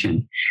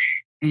contribution.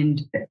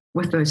 And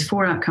with those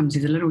 4 outcomes,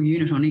 there's a little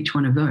unit on each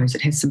one of those.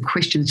 It has some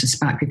questions to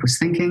spark people's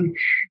thinking.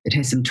 It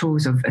has some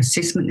tools of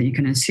assessment that you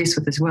can assess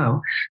with as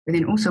well. But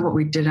then also what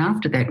we did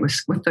after that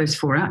was, with those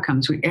 4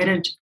 outcomes, we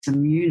added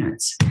some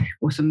units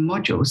or some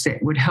modules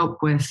that would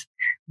help with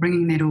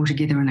bringing that all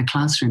together in a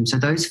classroom. So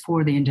those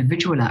 4 are the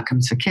individual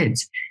outcomes for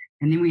kids.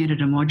 And then we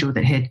added a module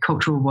that had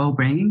cultural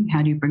well-being.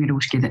 How do you bring it all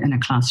together in a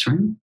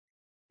classroom?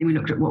 Then we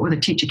looked at what were the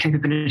teacher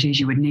capabilities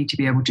you would need to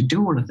be able to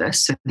do all of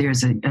this. So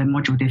there's a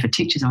module there for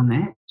teachers on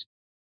that.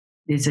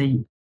 There's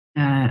a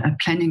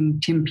planning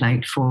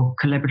template for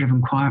contributive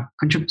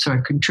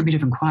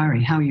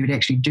inquiry, how you would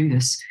actually do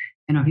this.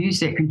 And I've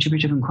used that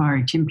contributive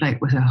inquiry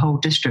template with a whole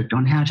district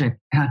on how to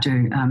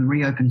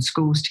reopen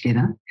schools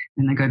together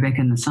when they go back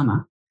in the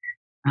summer.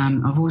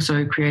 I've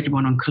also created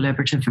one on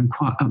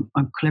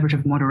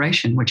collaborative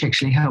moderation, which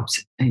actually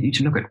helps you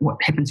to look at what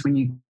happens when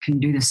you can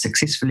do this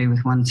successfully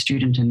with one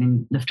student and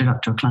then lift it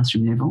up to a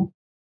classroom level.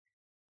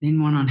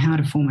 Then one on how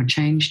to form a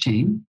change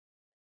team,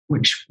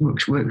 which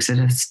works at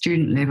a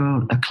student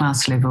level, a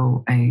class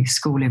level, a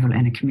school level,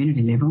 and a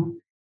community level.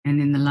 And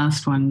then the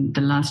last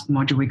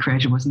module we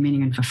created was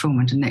meaning and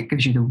fulfillment, and that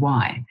gives you the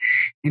why.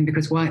 And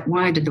because why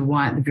I did the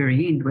why at the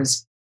very end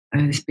was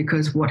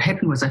because what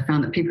happened was I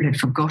found that people had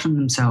forgotten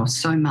themselves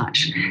so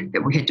much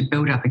that we had to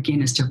build up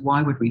again as to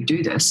why would we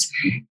do this.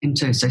 And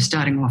so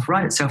starting off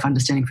right at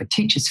self-understanding for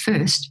teachers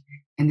first,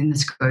 and then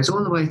this goes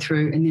all the way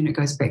through, and then it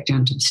goes back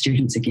down to the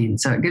students again.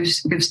 So it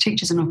gives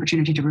teachers an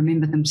opportunity to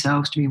remember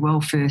themselves, to be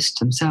well first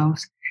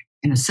themselves,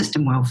 and assist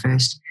them well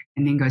first,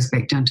 and then goes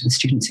back down to the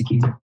students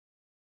again.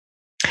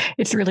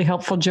 It's really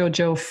helpful,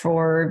 Jojo,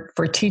 for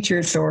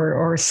teachers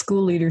or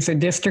school leaders or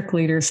district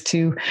leaders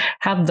to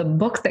have the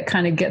book that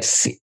kind of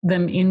gets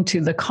them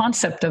into the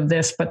concept of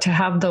this, but to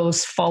have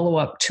those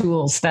follow-up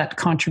tools, that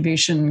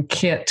contribution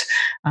kit,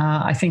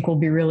 I think will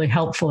be really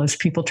helpful as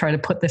people try to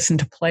put this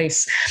into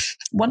place.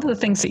 One of the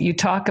things that you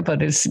talk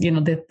about is,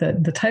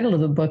 the title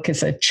of the book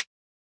is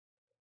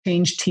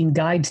Change Team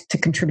Guide to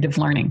Contributive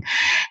Learning.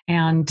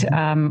 And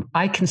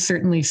I can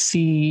certainly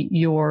see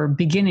your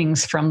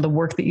beginnings from the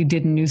work that you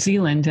did in New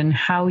Zealand and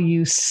how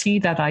you see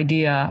that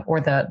idea or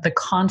the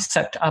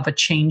concept of a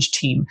change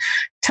team.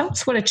 Tell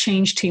us what a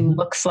change team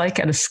looks like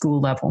at a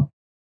school level.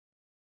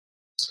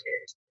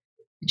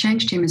 The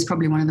change team is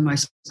probably one of the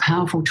most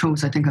powerful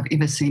tools I think I've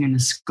ever seen in a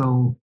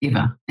school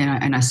ever.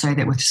 And I say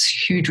that with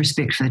huge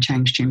respect for the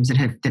change teams that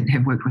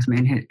have worked with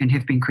me and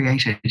have been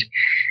created.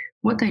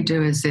 What they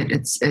do is that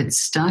it's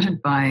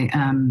started by,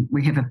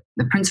 we have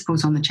the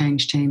principals on the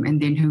change team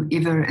and then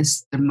whoever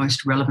is the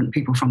most relevant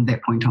people from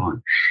that point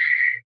on.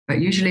 But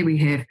usually we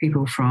have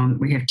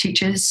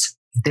teachers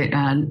that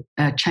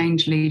are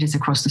change leaders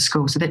across the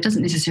school. So that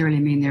doesn't necessarily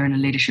mean they're in a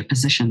leadership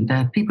position.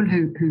 They're people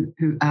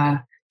who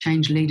are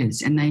change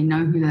leaders and they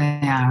know who they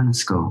are in the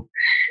school.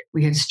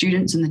 We have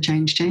students in the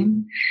change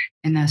team,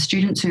 and they're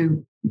students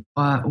who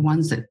are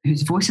ones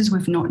whose voices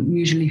we've not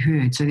usually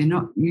heard. So they're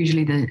not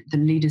usually the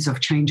leaders of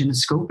change in the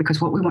school, because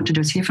what we want to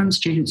do is hear from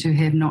students who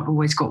have not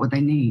always got what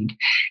they need.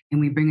 And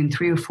we bring in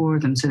 3 or 4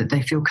 of them so that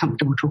they feel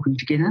comfortable talking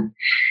together.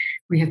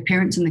 We have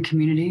parents in the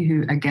community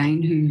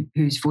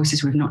whose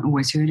voices we've not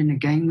always heard. And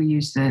again, we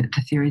use the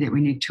theory that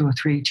we need 2 or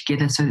 3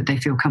 together so that they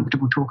feel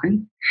comfortable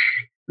talking.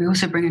 We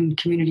also bring in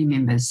community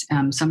members.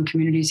 Some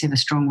communities have a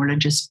strong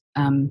religious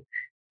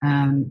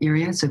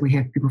area, so we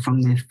have people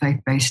from their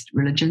faith-based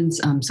religions.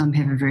 Some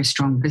have a very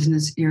strong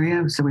business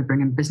area, so we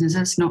bring in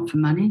businesses, not for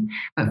money,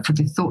 but for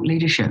the thought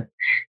leadership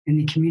and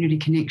the community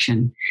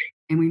connection.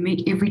 And we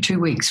meet every 2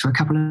 weeks for a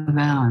couple of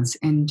hours,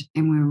 and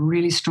we're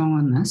really strong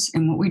on this.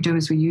 And what we do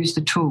is we use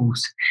the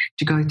tools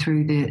to go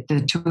through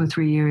the 2 or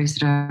 3 areas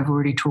that I've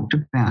already talked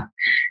about.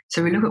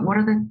 So we look at what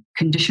are the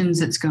conditions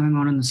that's going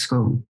on in the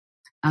school.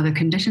 Are the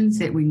conditions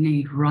that we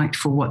need right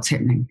for what's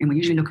happening? And we're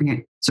usually looking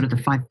at sort of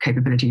the 5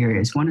 capability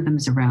areas. One of them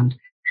is around,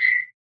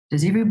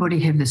 does everybody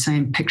have the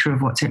same picture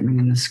of what's happening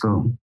in the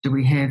school? Do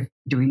we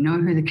know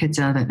who the kids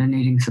are that are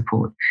needing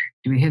support?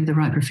 Do we have the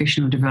right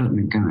professional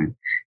development going?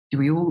 Do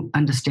we all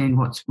understand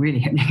what's really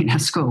happening in our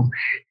school?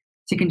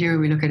 Second area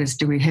we look at is,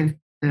 do we have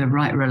the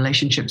right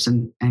relationships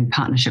and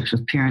partnerships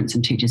with parents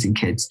and teachers and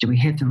kids? Do we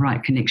have the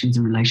right connections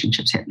and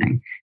relationships happening?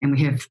 And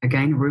we have,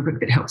 again, a rubric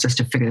that helps us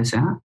to figure this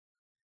out.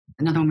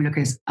 Another one we look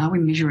at is, are we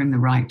measuring the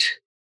right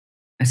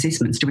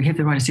assessments? Do we have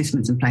the right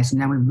assessments in place? And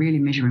now we're really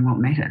measuring what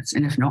matters.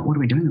 And if not, what are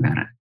we doing about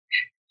it?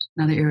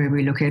 Another area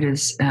we look at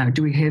is,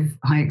 do we have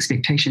high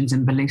expectations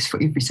and beliefs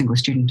for every single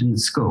student in the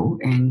school?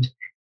 And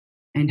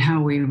how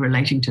are we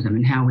relating to them,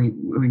 and how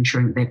we're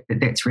ensuring that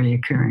that's really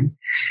occurring?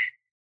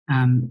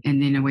 And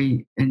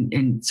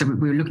then so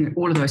we're looking at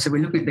all of those. So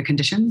we're looking at the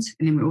conditions,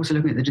 and then we're also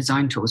looking at the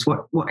design tools.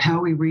 How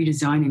are we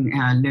redesigning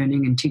our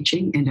learning and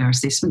teaching and our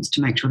assessments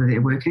to make sure that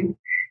they're working?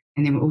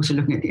 And then we're also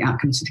looking at the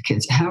outcomes of the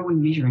kids. How are we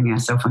measuring our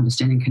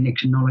self-understanding,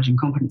 connection, knowledge, and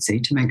competency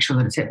to make sure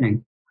that it's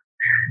happening?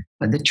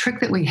 But the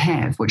trick that we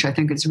have, which I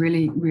think is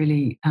really,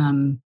 really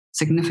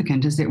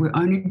significant, is that we're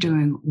only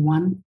doing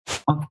one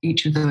of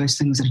each of those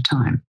things at a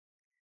time.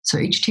 So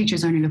each teacher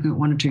is only looking at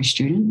 1 or 2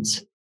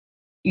 students.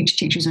 Each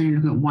teacher is only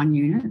looking at 1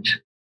 unit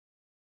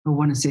or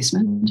 1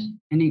 assessment.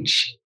 And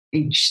each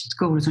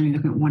school is only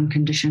looking at 1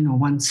 condition or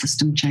 1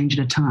 system change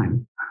at a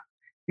time.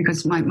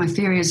 Because my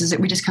theory is that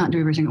we just can't do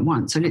everything at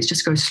once. So let's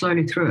just go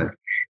slowly through it.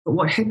 But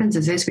what happens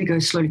is, as we go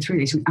slowly through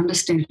these, we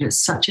understand it at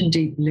such a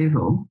deep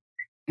level,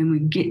 and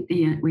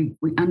we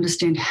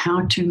understand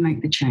how to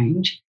make the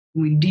change,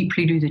 and we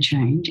deeply do the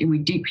change, and we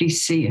deeply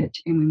see it,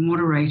 and we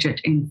moderate it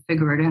and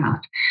figure it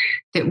out,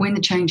 that when the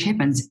change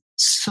happens,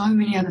 so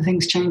many other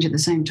things change at the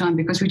same time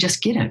because we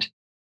just get it.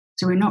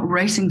 So we're not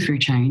racing through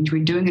change.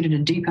 We're doing it at a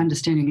deep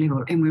understanding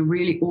level, and we're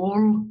really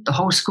the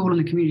whole school and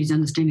the community is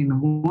understanding the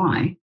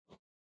why,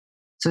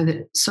 so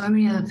that so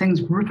many other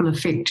things ripple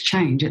effect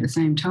change at the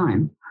same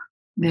time,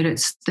 that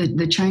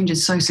the change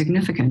is so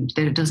significant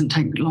that it doesn't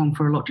take long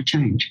for a lot to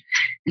change.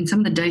 And some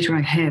of the data I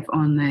have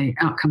on the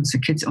outcomes for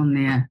kids on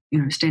their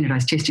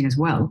standardized testing as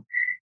well,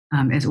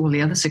 as all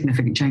the other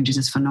significant changes,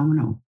 is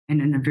phenomenal,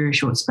 and in a very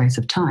short space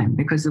of time,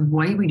 because the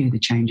way we do the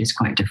change is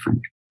quite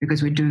different,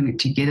 because we're doing it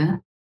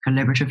together,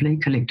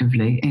 collaboratively,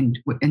 collectively, and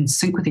in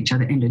sync with each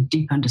other, and a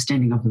deep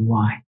understanding of the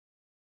why.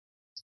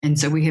 And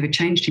so we have a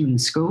change team in the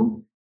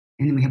school,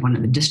 and then we have one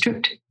at the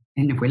district.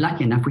 And if we're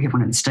lucky enough, we have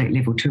one at the state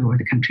level too, or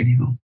the country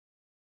level.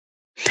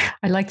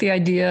 I like the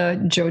idea,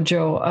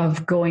 Jojo,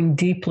 of going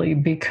deeply,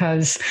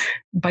 because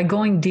by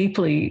going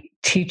deeply,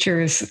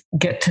 teachers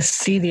get to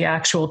see the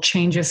actual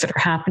changes that are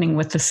happening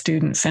with the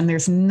students. And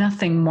there's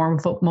nothing more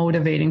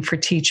motivating for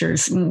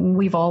teachers.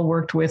 We've all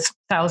worked with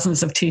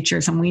thousands of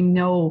teachers, and we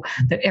know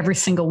that every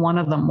single one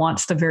of them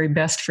wants the very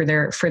best for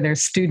their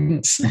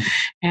students.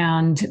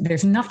 And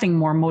there's nothing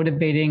more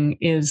motivating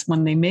is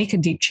when they make a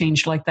deep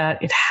change like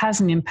that, it has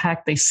an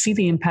impact. They see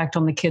the impact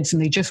on the kids,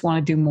 and they just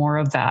want to do more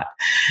of that.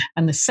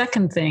 And the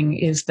second thing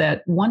is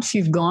that once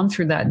you've gone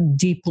through that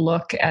deep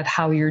look at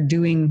how you're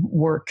doing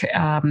work,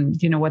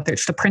 whether whether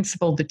it's the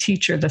principal, the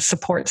teacher, the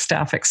support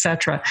staff,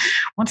 etc.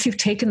 Once you've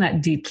taken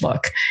that deep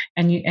look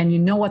and you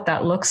know what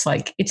that looks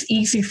like, it's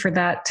easy for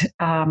that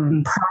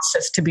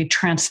process to be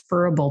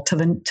transferable to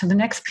the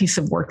next piece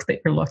of work that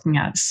you're looking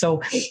at.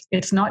 So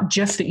it's not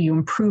just that you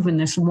improve in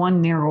this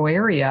one narrow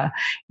area.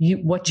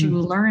 What you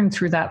learn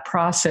through that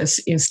process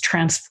is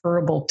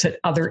transferable to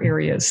other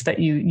areas that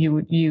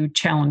you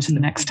challenge the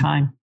next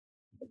time.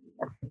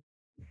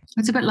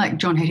 It's a bit like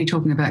John Hattie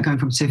talking about going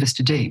from surface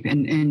to deep,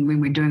 and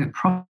when we're doing it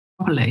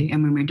properly,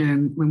 and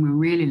when we're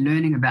really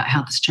learning about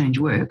how this change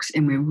works,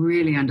 and we're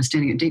really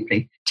understanding it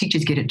deeply,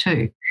 teachers get it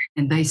too,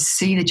 and they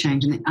see the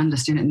change and they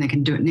understand it, and they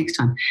can do it next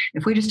time.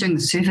 If we're just doing the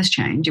surface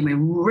change and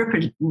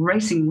we're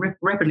racing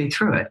rapidly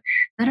through it,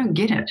 they don't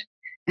get it,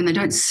 and they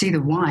don't see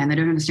the why, and they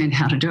don't understand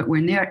how to do it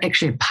when they're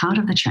actually a part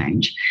of the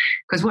change.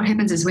 Because what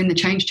happens is when the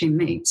change team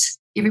meets,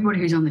 everybody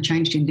who's on the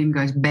change team then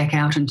goes back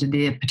out into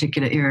their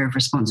particular area of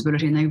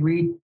responsibility, and they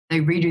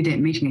redo that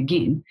meeting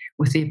again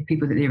with the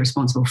people that they're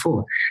responsible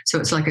for. So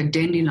it's like a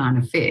dandelion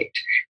effect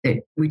that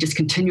we're just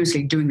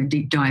continuously doing the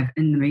deep dive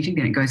in the meeting,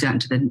 then it goes out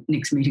into the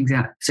next meetings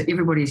out. So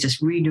everybody is just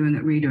redoing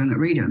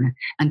it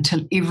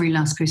until every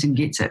last person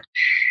gets it.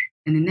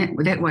 And then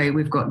that way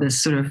we've got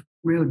this sort of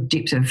real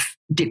depth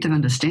of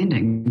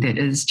understanding that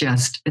is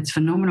just, it's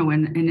phenomenal.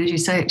 And as you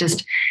say,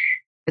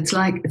 it's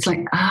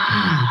like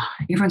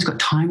everyone's got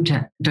time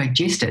to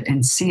digest it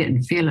and see it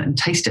and feel it and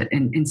taste it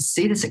and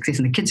see the success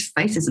in the kids'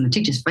 faces and the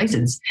teachers'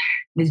 faces.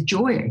 There's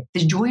joy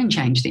in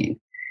change then,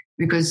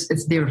 because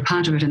they're a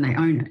part of it and they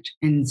own it.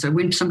 And so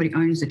when somebody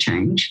owns the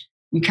change,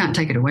 you can't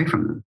take it away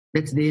from them.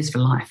 It's theirs for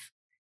life.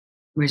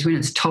 Whereas when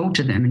it's told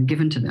to them and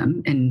given to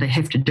them and they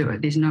have to do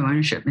it, there's no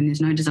ownership and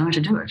there's no desire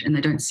to do it, and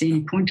they don't see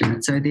any point in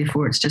it. So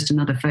therefore it's just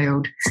another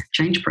failed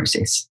change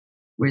process.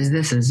 Whereas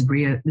this is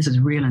real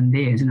and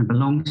theirs, and it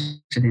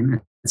belongs to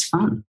them. It's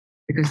fun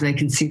because they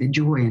can see the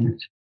joy in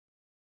it.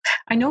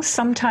 I know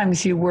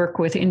sometimes you work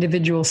with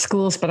individual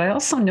schools, but I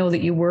also know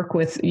that you work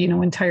with,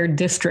 entire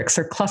districts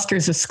or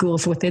clusters of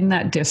schools within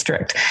that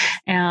district.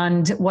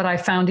 And what I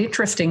found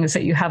interesting is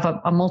that you have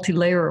a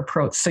multi-layer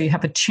approach. So you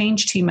have a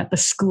change team at the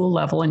school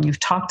level, and you've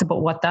talked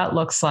about what that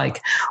looks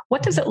like.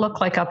 What does it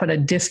look like up at a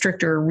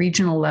district or a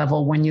regional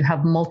level when you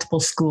have multiple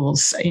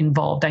schools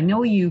involved? I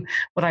know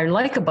what I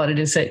like about it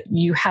is that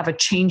you have a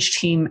change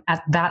team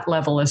at that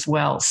level as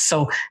well.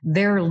 So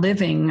they're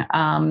living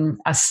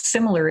a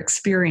similar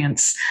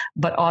experience,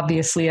 but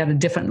obviously at a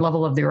different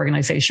level of the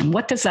organization.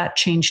 What does that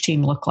change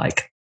team look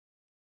like?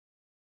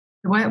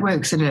 The way it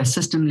works at a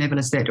system level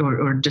is that,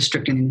 or a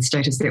district and in the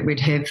state, is that we'd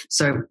have,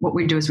 so what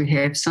we do is we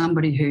have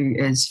somebody who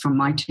is from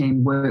my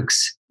team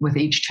works with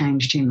each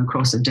change team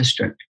across a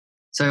district.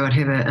 So I'd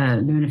have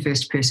a learner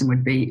first person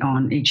would be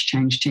on each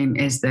change team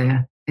as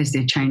their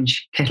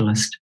change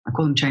catalyst. I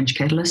call them change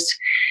catalysts.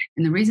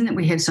 And the reason that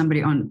we have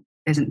somebody on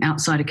as an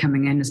outsider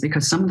coming in is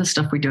because some of the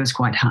stuff we do is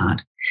quite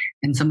hard,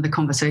 and some of the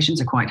conversations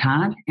are quite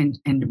hard. And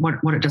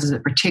what it does is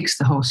it protects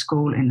the whole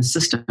school and the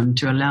system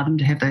to allow them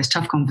to have those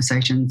tough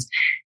conversations.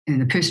 And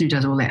the person who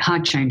does all that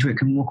hard change work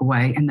can walk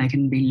away and they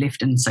can be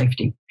left in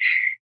safety,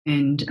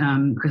 and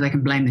because they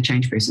can blame the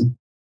change person.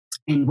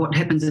 And what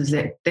happens is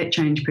that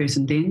change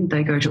person then,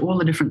 they go to all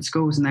the different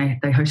schools and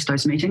they host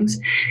those meetings.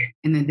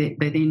 And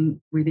then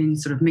we then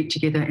sort of meet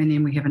together, and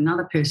then we have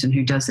another person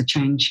who does the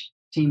change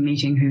team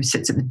meeting who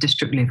sits at the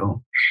district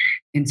level.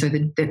 And so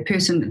that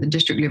person at the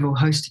district level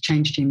hosts a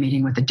change team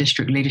meeting with the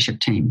district leadership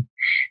team.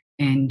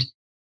 And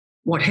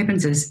what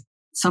happens is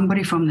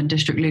somebody from the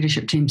district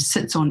leadership team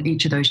sits on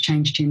each of those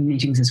change team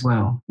meetings as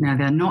well. Now,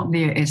 they're not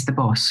there as the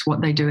boss.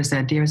 What they do is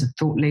they're there as a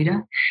thought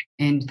leader,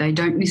 and they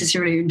don't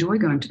necessarily enjoy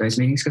going to those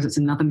meetings because it's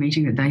another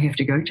meeting that they have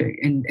to go to.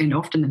 And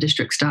often the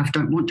district staff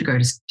don't want to go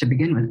to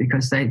begin with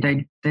because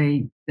they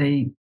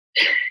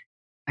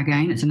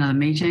again, it's another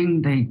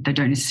meeting. They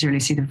don't necessarily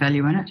see the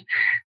value in it.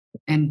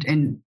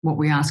 And what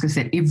we ask is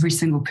that every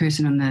single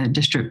person in the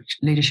district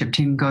leadership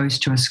team goes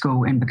to a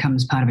school and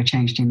becomes part of a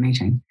change team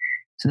meeting.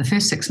 So the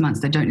first 6 months,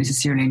 they don't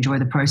necessarily enjoy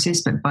the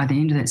process, but by the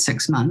end of that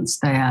 6 months,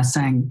 they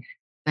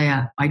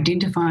are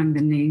identifying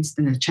the needs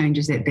and the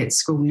changes that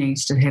school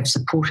needs to have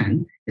support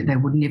in that they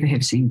would never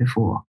have seen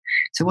before.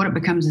 So what it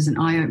becomes is an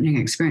eye-opening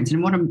experience.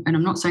 And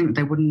I'm not saying that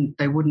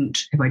they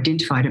wouldn't have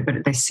identified it,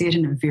 but they see it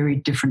in a very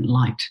different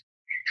light.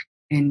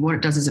 And what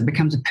it does is it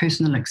becomes a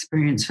personal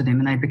experience for them,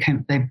 and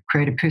they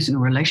create a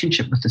personal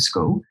relationship with the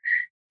school.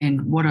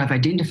 And what I've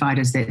identified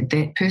is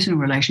that personal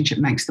relationship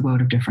makes the world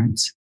of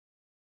difference.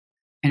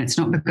 And it's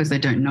not because they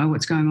don't know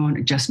what's going on.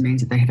 It just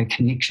means that they have a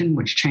connection,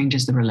 which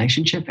changes the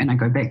relationship. And I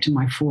go back to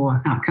my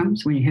 4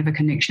 outcomes. When you have a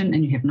connection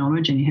and you have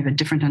knowledge and you have a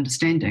different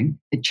understanding,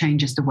 it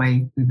changes the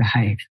way we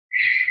behave.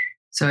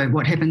 So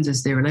what happens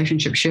is their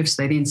relationship shifts.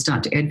 They then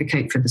start to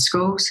advocate for the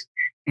schools,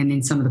 and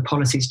then some of the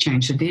policies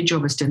change. So their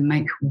job is to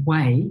make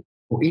way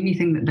or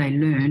anything that they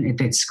learn at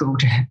that school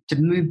to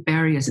move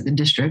barriers at the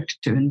district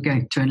to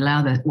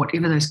allow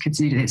whatever those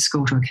kids need at that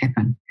school to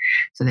happen.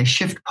 So they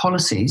shift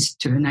policies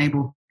to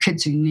enable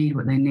kids who need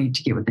what they need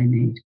to get what they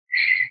need.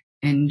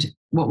 And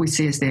what we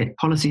see is that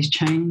policies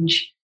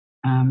change,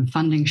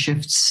 funding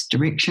shifts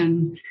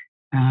direction,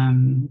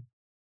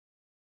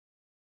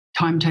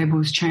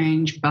 Timetables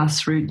change,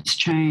 bus routes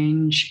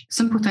change.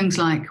 Simple things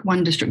like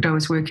one district I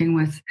was working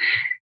with,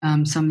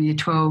 some year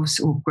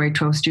 12s or grade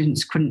 12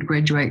 students couldn't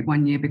graduate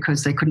one year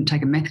because they couldn't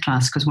take a math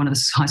class because one of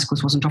the high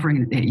schools wasn't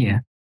offering it that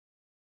year.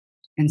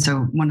 And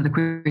so one of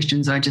the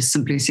questions I just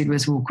simply said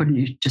was, well, couldn't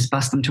you just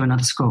bus them to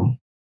another school?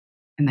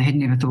 And they had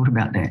never thought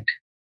about that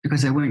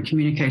because they weren't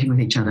communicating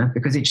with each other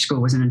because each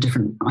school was in a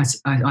different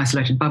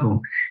isolated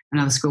bubble.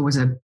 Another school was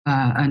a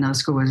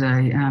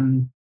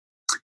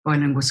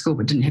bilingual school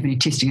but didn't have any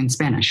testing in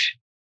Spanish.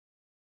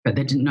 But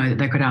they didn't know that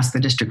they could ask the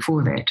district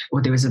for that,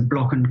 or there was a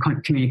block in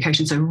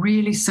communication. So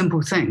really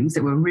simple things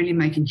that were really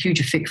making huge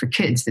effect for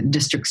kids that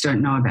districts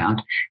don't know about,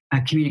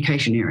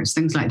 communication errors,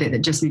 things like that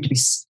just need to be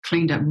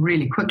cleaned up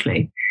really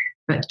quickly.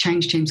 But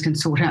change teams can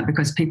sort out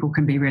because people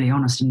can be really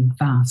honest and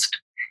fast.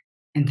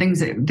 And things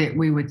that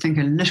we would think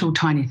are little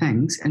tiny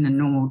things in a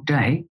normal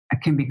day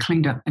can be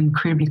cleaned up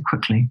incredibly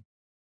quickly.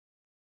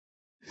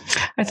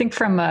 I think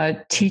from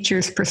a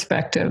teacher's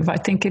perspective, I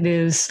think it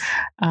is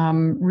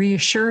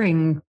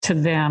reassuring to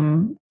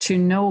them to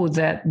know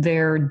that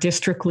their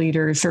district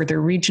leaders or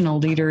their regional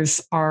leaders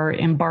are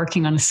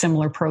embarking on a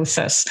similar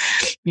process.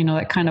 You know,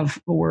 that kind of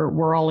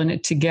we're all in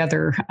it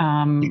together.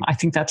 I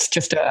think that's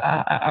just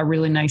a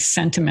really nice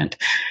sentiment.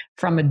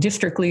 From a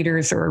district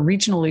leader's or a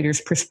regional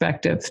leader's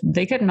perspective,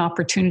 they get an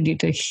opportunity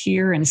to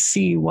hear and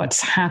see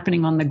what's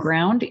happening on the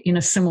ground in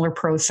a similar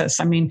process.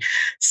 I mean,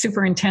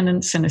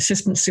 superintendents and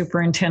assistant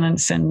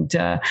superintendents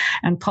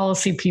and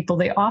policy people,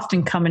 they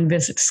often come and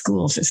visit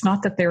schools. It's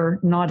not that they're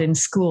not in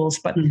schools,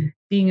 but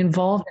being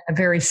involved in a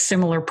very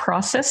similar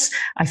process,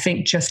 I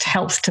think just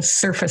helps to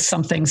surface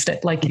some things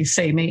that, like you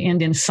say, may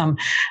end in some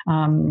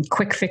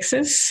quick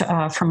fixes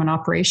from an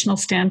operational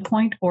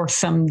standpoint or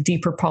some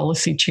deeper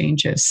policy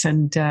changes.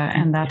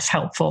 And that's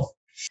helpful.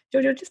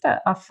 Jojo, just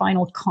a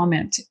final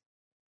comment.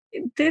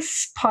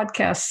 This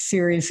podcast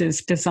series is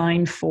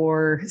designed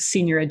for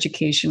senior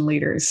education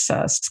leaders,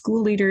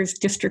 school leaders,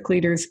 district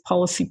leaders,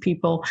 policy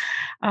people.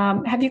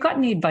 Have you got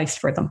any advice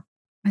for them?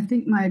 I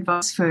think my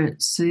advice for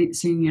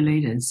senior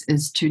leaders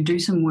is to do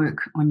some work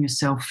on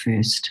yourself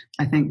first.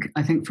 I think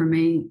for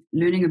me,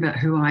 learning about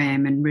who I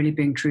am and really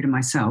being true to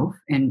myself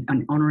and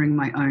honouring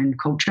my own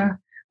culture,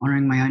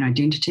 honouring my own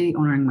identity,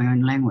 honouring my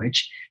own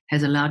language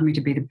has allowed me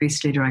to be the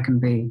best leader I can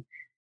be.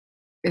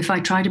 If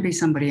I try to be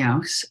somebody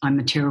else, I'm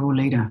a terrible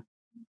leader.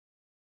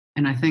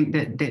 And I think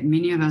that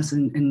many of us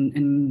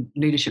in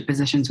leadership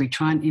positions, we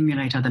try and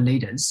emulate other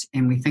leaders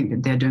and we think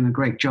that they're doing a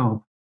great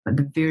job. But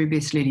the very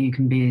best leader you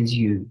can be is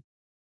you.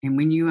 And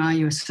when you are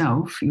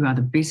yourself, you are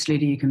the best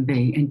leader you can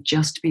be. And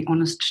just be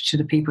honest to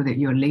the people that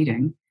you're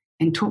leading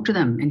and talk to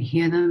them and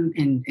hear them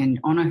and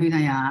honour who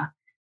they are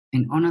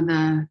and honour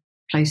the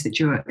place that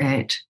you're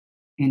at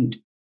and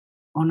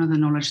honour the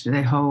knowledge that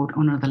they hold,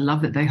 honour the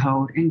love that they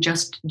hold, and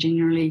just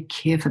genuinely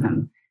care for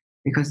them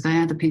because they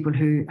are the people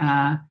who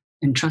are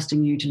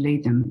entrusting you to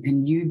lead them,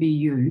 and you be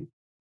you.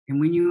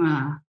 And when you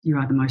are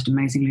the most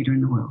amazing leader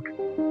in the world.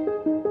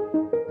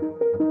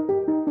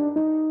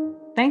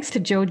 Thanks to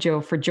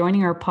Jojo for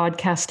joining our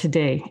podcast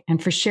today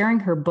and for sharing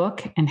her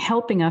book and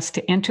helping us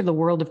to enter the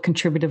world of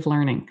contributive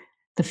learning.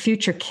 The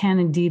future can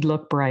indeed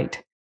look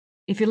bright.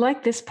 If you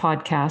like this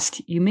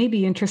podcast, you may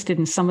be interested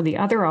in some of the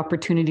other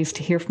opportunities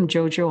to hear from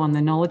Jojo on the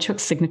KnowledgeHook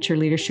Signature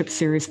Leadership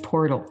Series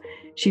portal.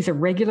 She's a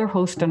regular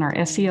host on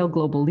our SEL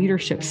Global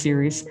Leadership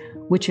Series,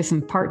 which is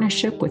in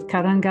partnership with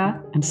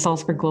Karanga and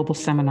Salzburg Global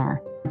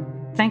Seminar.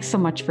 Thanks so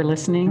much for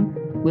listening.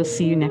 We'll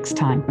see you next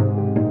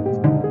time.